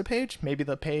don't cache the page. Maybe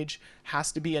the page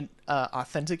has to be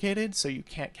authenticated, so you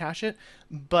can't cache it,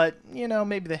 but you know,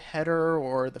 maybe the header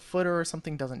or the footer or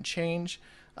something doesn't change.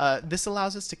 This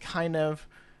allows us to kind of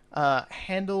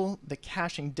handle the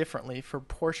caching differently for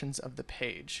portions of the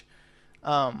page.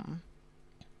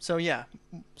 So yeah,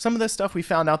 some of this stuff we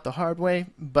found out the hard way,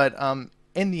 but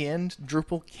in the end,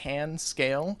 Drupal can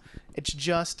scale. It's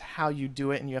just how you do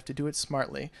it, and you have to do it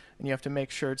smartly, and you have to make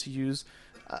sure to use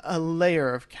a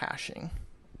layer of caching.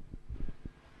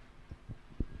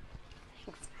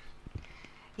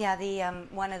 Yeah, the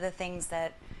one of the things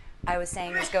that I was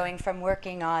saying is going from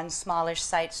working on smallish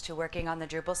sites to working on the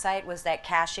Drupal site was that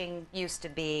caching used to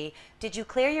be, did you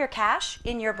clear your cache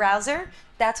in your browser?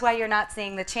 That's why you're not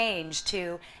seeing the change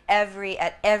to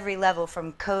at every level,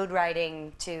 from code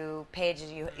writing to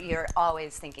pages, you're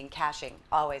always thinking caching,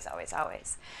 always, always,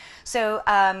 always. So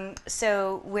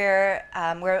so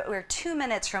we're 2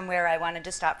 minutes from where I wanted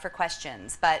to stop for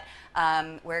questions, but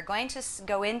we're going to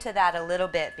go into that a little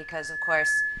bit because, of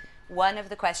course, one of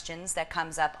the questions that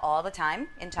comes up all the time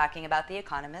in talking about The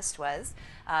Economist was,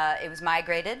 it was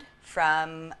migrated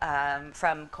from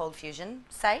Cold Fusion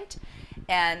site,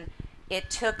 and it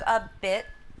took a bit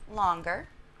longer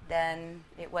than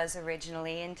it was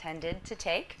originally intended to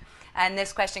take. And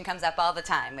this question comes up all the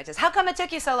time, which is, how come it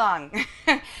took you so long?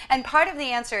 And part of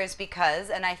the answer is because,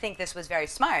 and I think this was very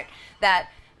smart, that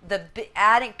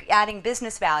adding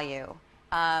business value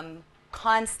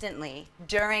constantly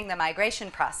during the migration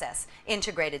process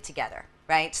integrated together,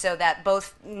 right? So that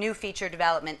both new feature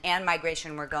development and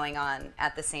migration were going on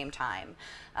at the same time.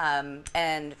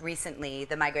 And recently,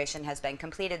 the migration has been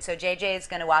completed. So JJ is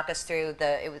going to walk us through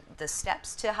the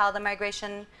steps to how the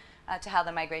migration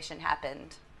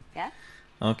happened. Yeah.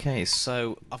 Okay,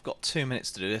 so I've got 2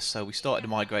 minutes to do this. So we started the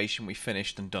migration, we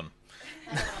finished, and done.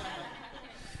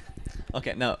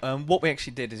 Okay, now what we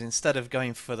actually did is, instead of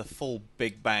going for the full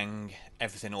big bang,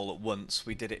 everything all at once,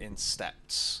 we did it in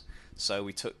steps. So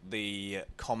we took the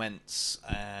comments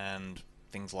and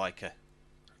things like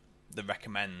the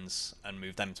recommends and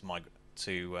moved them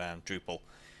to Drupal.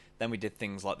 Then we did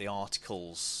things like the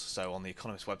articles. So on the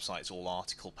Economist website, it's all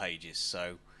article pages.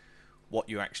 So what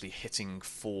you're actually hitting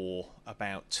for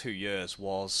about 2 years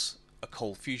was a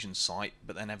Cold Fusion site,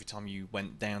 but then every time you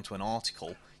went down to an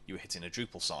article, you were hitting a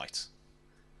Drupal site.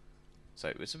 So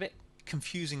it was a bit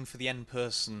confusing for the end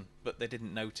person, but they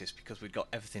didn't notice because we'd got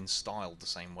everything styled the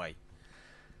same way.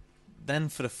 Then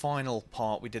for the final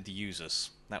part, we did the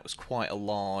users. That was quite a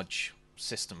large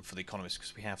system for The Economist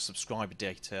because we have subscriber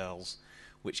details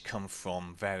which come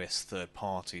from various third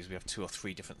parties. We have 2 or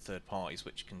 3 different third parties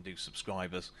which can do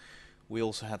subscribers. We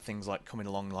also had things like coming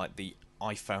along like the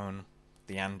iPhone,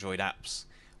 the Android apps.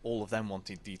 All of them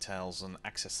wanted details and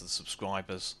access to the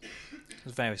subscribers.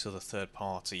 There's various other third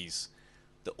parties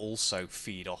that also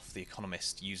feed off the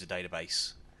Economist user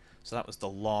database. So that was the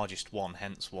largest one,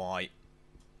 hence why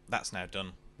that's now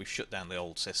done. We've shut down the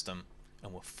old system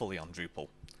and we're fully on Drupal.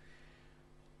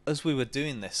 As we were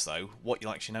doing this though, what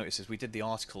you'll actually notice is we did the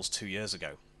articles 2 years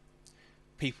ago.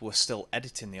 People were still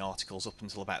editing the articles up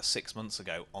until about 6 months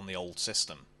ago on the old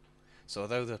system. So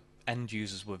although the end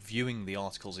users were viewing the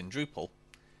articles in Drupal,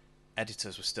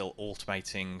 editors were still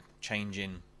automating,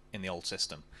 changing in the old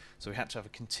system. So we had to have a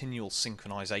continual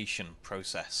synchronization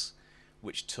process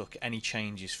which took any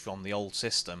changes from the old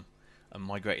system and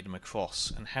migrated them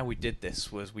across. And how we did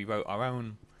this was we wrote our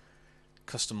own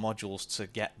custom modules to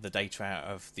get the data out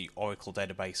of the Oracle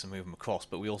database and move them across,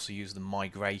 but we also used the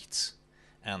migrate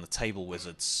and the table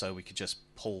wizards, so we could just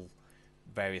pull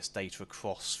various data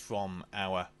across from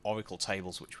our Oracle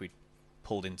tables, which we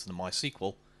pulled into the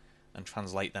MySQL, and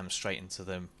translate them straight into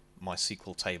the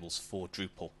MySQL tables for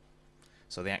Drupal.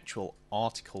 So the actual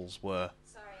articles were...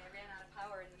 Sorry, I ran out of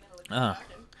power in the middle of the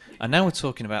garden. And now we're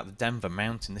talking about the Denver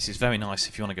Mountain. This is very nice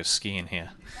if you want to go skiing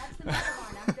here. That's the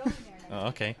Matterhorn. I'm going there next Oh,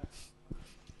 okay.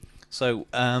 So,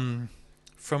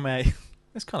 from a...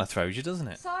 This kind of throws you, doesn't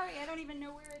it? Sorry, I don't even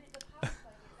know where the power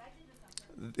plug is.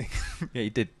 I did this on purpose. Yeah, you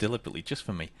did, deliberately, just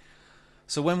for me.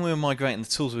 So when we were migrating, the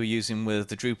tools we were using with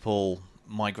the Drupal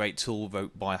migrate tool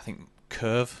wrote by, I think,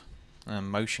 Curve and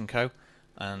Motion Co.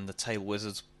 and the Tail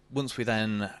Wizards. Once we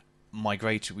then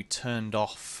migrated, we turned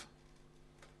off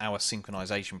our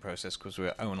synchronization process because we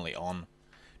were only on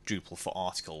Drupal for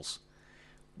articles.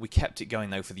 We kept it going,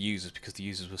 though, for the users because the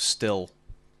users were still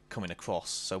coming across.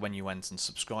 So when you went and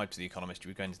subscribed to The Economist, you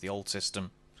were going to the old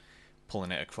system,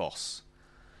 pulling it across.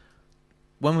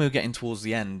 When we were getting towards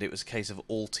the end, it was a case of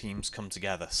all teams come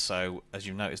together. So, as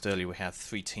you noticed earlier, we had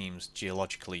 3 teams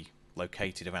geologically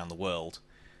located around the world.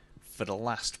 For the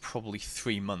last probably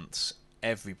 3 months,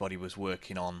 everybody was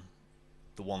working on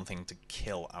the one thing to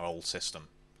kill our old system.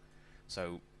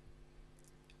 So,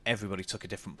 everybody took a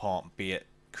different part, be it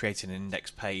creating an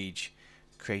index page,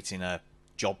 creating a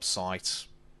job site.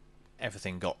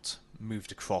 Everything got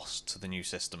moved across to the new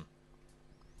system.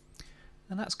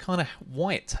 And that's kind of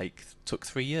why it took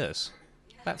 3 years.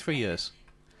 About 3 years.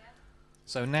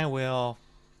 So now we are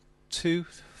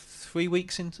 3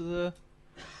 weeks into the...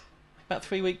 About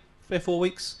 3 or 4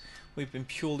 weeks. We've been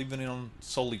purely running on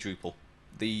solely Drupal.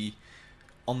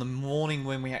 On the morning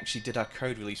when we actually did our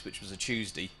code release, which was a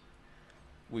Tuesday,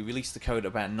 we released the code at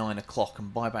about 9 o'clock,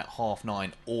 and by about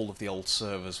 9:30, all of the old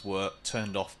servers were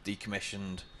turned off,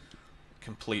 decommissioned,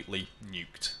 completely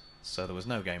nuked. So there was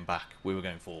no going back. We were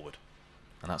going forward.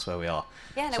 And that's where we are.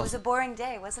 Yeah, and so it was a boring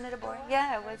day, wasn't it? A boring?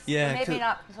 Yeah, it was. Yeah, maybe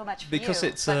not so much for because you,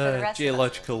 it's but for the a rest of us.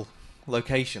 geological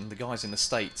location. The guys in the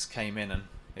States came in and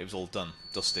it was all done,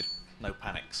 dusted, no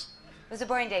panics. It was a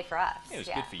boring day for us. It was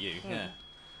yeah. good for you, yeah.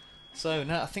 So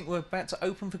now I think we're about to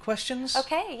open for questions.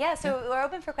 Okay, yeah, so we're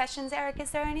open for questions. Eric, is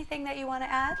there anything that you want to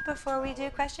add before we do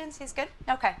questions? He's good?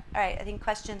 Okay, all right. I think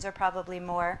questions are probably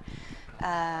more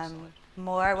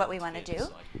what we want to do.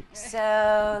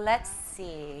 So let's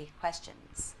see.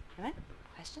 Questions. Anyone?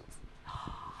 Questions?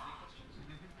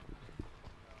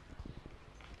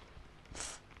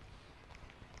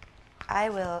 I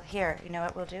will, here, you know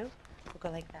what we'll do? We'll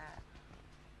go like that.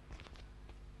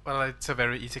 Well, it's a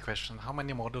very easy question. How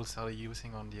many modules are you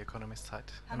using on the Economist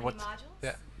site? How And many what? modules?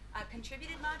 Yeah,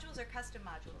 Contributed modules or custom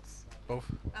modules? both.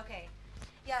 Okay.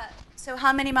 Yeah, so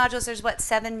how many modules? There's what,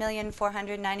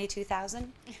 7,492,000?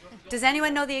 Does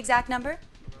anyone know the exact number?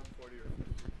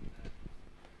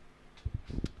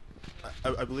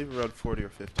 I believe around 40 or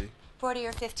 50. 40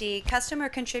 or 50. Custom or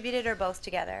contributed or both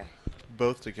together?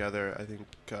 Both together, I think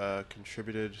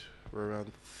contributed were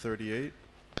around 38,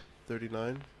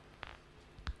 39.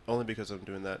 Only because I'm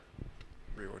doing that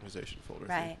reorganization folder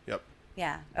thing. Right. Yep.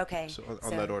 Yeah, okay. So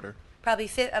on that order. Probably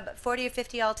 40 or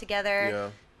 50 altogether. Yeah.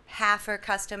 Half are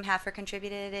custom, half are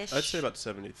contributed-ish? I'd say about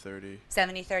 70-30.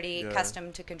 70-30 Yeah.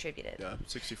 custom to contributed. Yeah,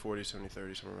 60-40,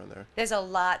 70-30, somewhere around there. There's a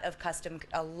lot of custom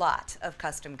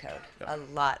code. Yep. A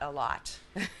lot.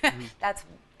 That's,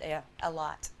 yeah, a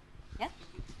lot. Yeah?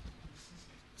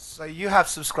 So you have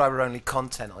subscriber-only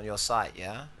content on your site,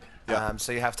 yeah? Yeah.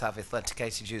 So you have to have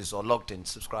authenticated users or logged-in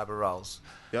subscriber roles.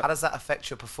 Yep. How does that affect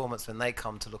your performance when they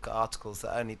come to look at articles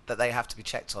that they have to be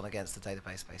checked on against the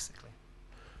database, basically?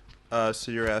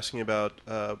 So you're asking about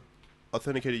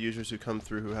authenticated users who come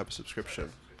through who have a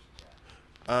subscription.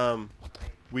 They're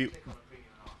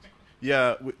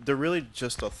really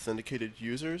just authenticated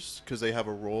users because they have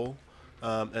a role,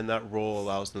 and that role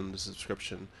allows them the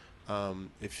subscription.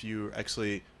 If you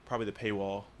actually, probably the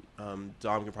paywall, Dom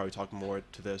can probably talk more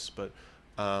to this, but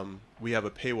we have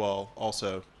a paywall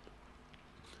also.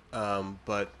 So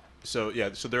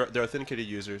they're authenticated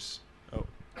users. Oh.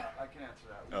 I can answer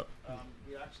that. Oh.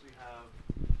 We actually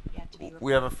You have to be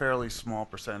we have a fairly small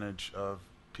percentage of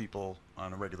people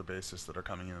on a regular basis that are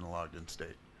coming in a logged-in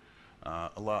state.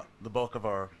 The bulk of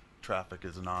our traffic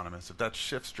is anonymous. If that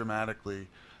shifts dramatically,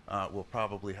 we'll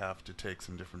probably have to take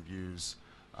some different views,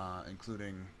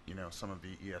 including some of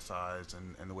the ESIs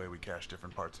and the way we cache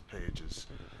different parts of pages.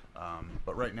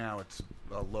 But right now, it's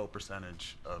a low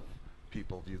percentage of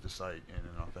people view the site in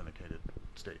an authenticated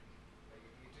state.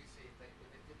 You do see if it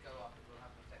did go up, it will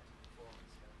have an effect on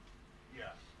performance.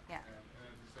 Yeah. Yeah.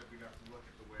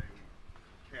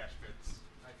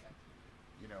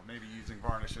 maybe using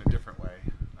Varnish in a different way,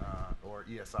 or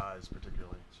ESIs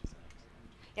particularly.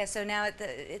 Yeah, so now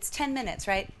it's 10 minutes,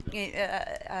 right?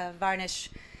 Varnish,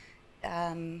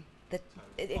 the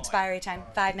expiry time,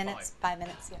 5 minutes? 5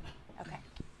 minutes, yeah. Okay.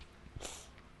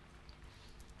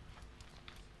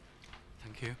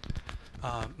 Thank you.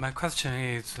 My question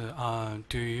is,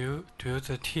 do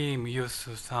the team use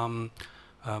some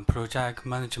project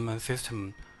management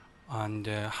system, and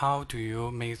how do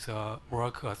you make the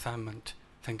work assignment?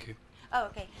 Thank you. Oh,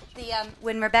 okay.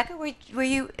 When Rebecca,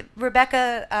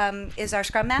 Rebecca is our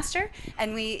Scrum Master,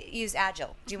 and we use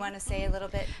Agile. Do you want to say a little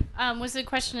bit? Was it a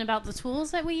question about the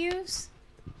tools that we use?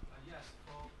 Yes,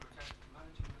 for project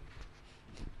management.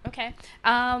 Okay.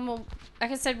 Well,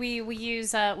 like I said, we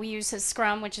use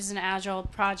Scrum, which is an agile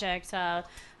project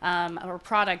or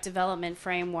product development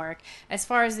framework. As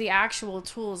far as the actual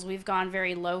tools, we've gone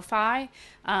very lo-fi,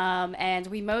 and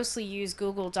we mostly use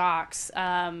Google Docs.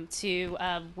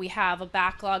 We have a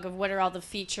backlog of what are all the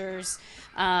features,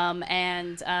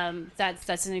 and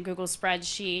that's in a Google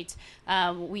spreadsheet.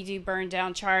 We do burn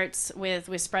down charts with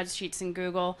spreadsheets in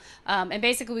Google, and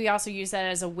basically we also use that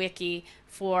as a wiki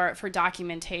for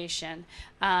documentation.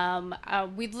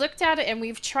 We've looked at it and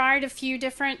we've tried a few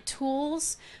different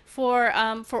tools for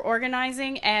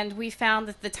organizing, and we found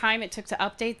that the time it took to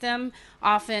update them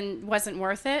often wasn't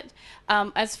worth it.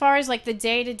 As far as like the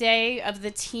day-to-day of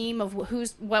the team of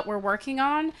what we're working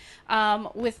on,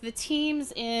 with the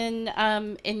teams in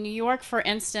New York, for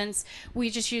instance, we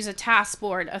just use a task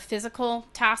board, a physical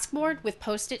task board with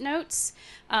Post-it notes.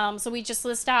 So we just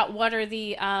list out what are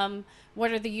the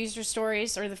user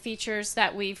stories or the features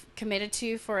that we've committed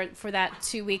to for that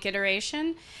 2-week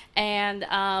iteration,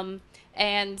 and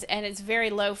it's very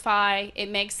lo-fi. It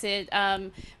makes it,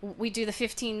 we do the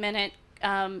 15-minute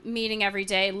meeting every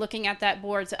day, looking at that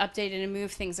board to update it and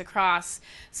move things across.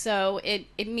 So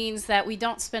it means that we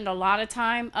don't spend a lot of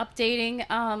time updating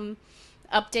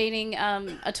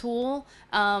a tool,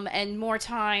 and more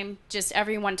time just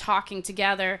everyone talking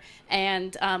together,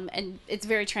 and it's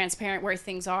very transparent where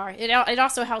things are. It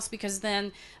also helps because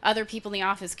then other people in the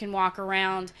office can walk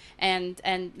around and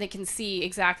they can see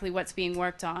exactly what's being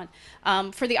worked on.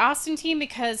 For the Austin team,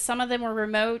 because some of them were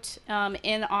remote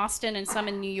in Austin and some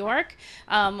in New York,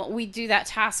 we do that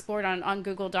task board on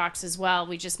Google Docs as well.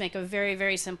 We just make a very,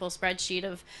 very simple spreadsheet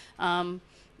of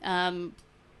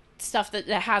stuff that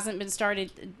hasn't been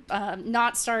started,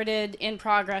 not started, in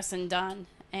progress, and done,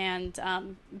 and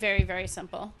very, very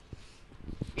simple.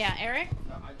 Yeah, Eric?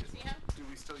 Do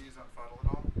we still use Unfuddle at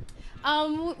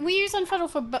all? We use Unfuddle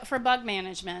for bug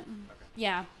management. Okay.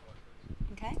 Yeah.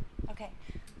 Okay.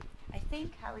 I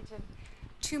think how we did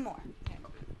 2 more. Okay.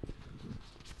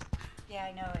 Yeah,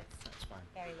 I know it's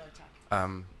very low tech.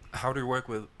 How do you work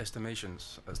with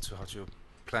estimations as to how to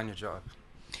plan your job?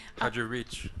 How do you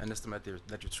reach an estimate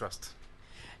that you trust?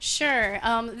 Sure.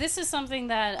 This is something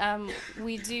that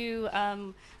we do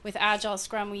with Agile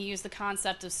Scrum. We use the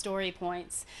concept of story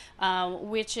points,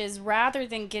 which is rather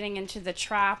than getting into the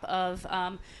trap of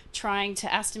trying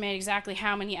to estimate exactly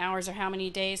how many hours or how many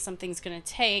days something's going to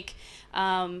take,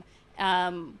 the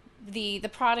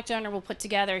product owner will put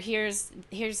together, here's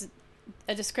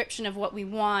a description of what we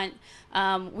want.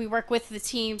 We work with the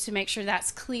team to make sure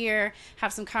that's clear,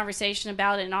 have some conversation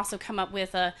about it, and also come up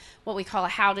with what we call a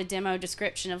how to demo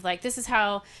description of, like, this is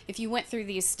how, if you went through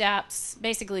these steps,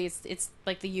 basically it's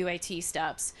like the UAT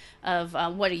steps of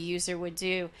what a user would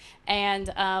do.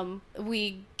 And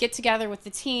we get together with the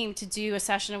team to do a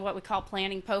session of what we call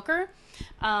planning poker.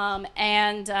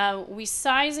 We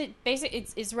size it, basically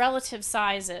it's relative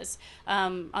sizes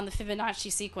on the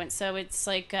Fibonacci sequence. So it's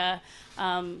like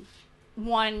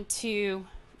 1, 2,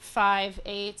 5,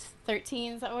 8,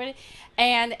 13, is that what it is?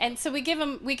 And so we give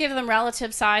them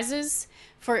relative sizes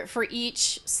for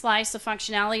each slice of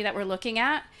functionality that we're looking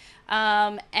at.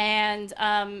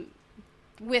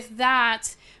 With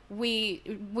that, we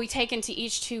take into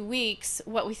each 2 weeks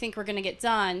what we think we're going to get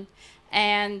done.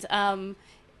 And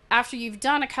after you've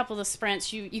done a couple of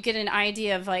sprints, you get an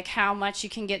idea of like how much you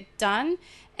can get done,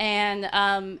 and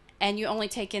you only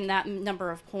take in that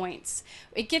number of points.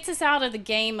 It gets us out of the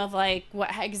game of like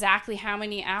exactly how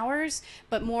many hours,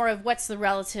 but more of what's the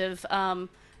relative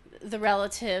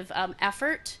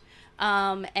effort.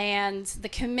 And the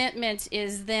commitment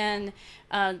is then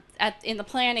in the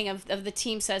planning of the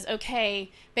team says,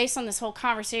 okay, based on this whole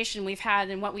conversation we've had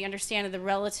and what we understand of the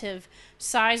relative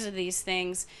size of these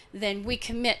things, then we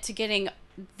commit to getting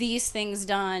these things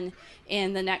done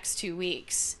in the next 2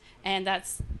 weeks. And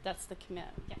that's the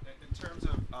commitment. Yeah. In terms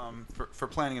of for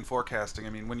planning and forecasting, I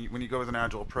mean, when you go with an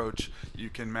agile approach, you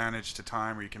can manage to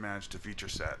time or you can manage to feature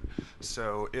set.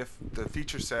 So if the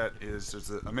feature set is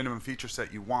a minimum feature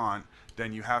set you want,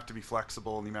 then you have to be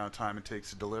flexible in the amount of time it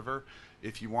takes to deliver.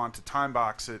 If you want to time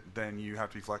box it, then you have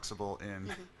to be flexible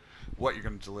in what you're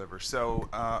going to deliver. So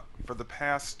for the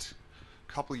past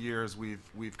couple of years,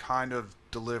 we've kind of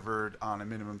delivered on a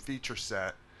minimum feature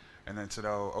set, and then said,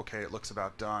 oh, okay, it looks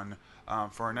about done.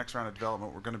 For our next round of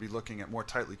development, we're going to be looking at more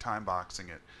tightly time boxing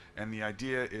it. And the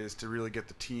idea is to really get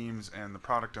the teams and the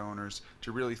product owners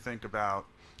to really think about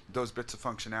those bits of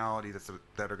functionality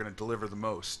that are going to deliver the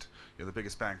most, the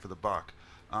biggest bang for the buck.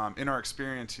 In our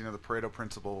experience, the Pareto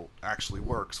principle actually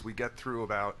works. We get through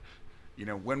about,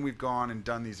 when we've gone and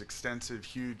done these extensive,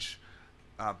 huge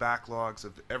backlogs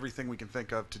of everything we can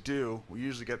think of to do, we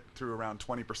usually get through around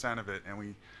 20% of it, and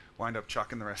we wind up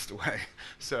chucking the rest away.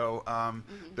 So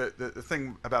the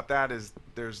thing about that is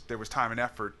there was time and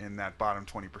effort in that bottom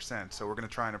 20%. So we're going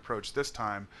to try and approach this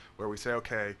time where we say,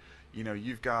 okay,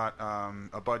 you've got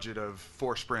a budget of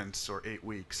 4 sprints or 8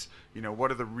 weeks.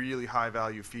 What are the really high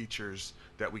value features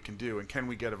that we can do, and can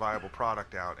we get a viable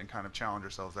product out, and kind of challenge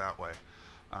ourselves that way.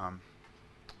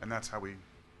 And that's how we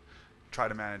try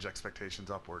to manage expectations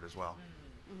upward as well.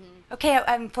 Okay,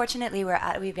 unfortunately,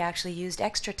 we've actually used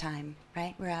extra time,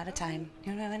 right? We're out of time.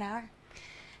 You know, an hour?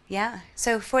 Yeah.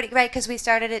 So 40, right? Because we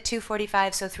started at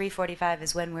 2:45, so 3:45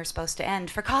 is when we're supposed to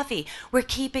end for coffee. We're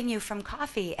keeping you from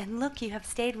coffee, and look, you have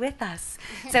stayed with us.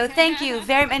 So thank you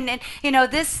very much.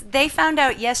 And they found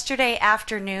out yesterday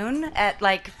afternoon at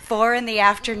like 4 in the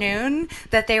afternoon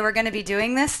that they were going to be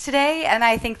doing this today, and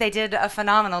I think they did a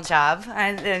phenomenal job.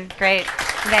 Great.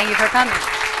 Thank you for coming.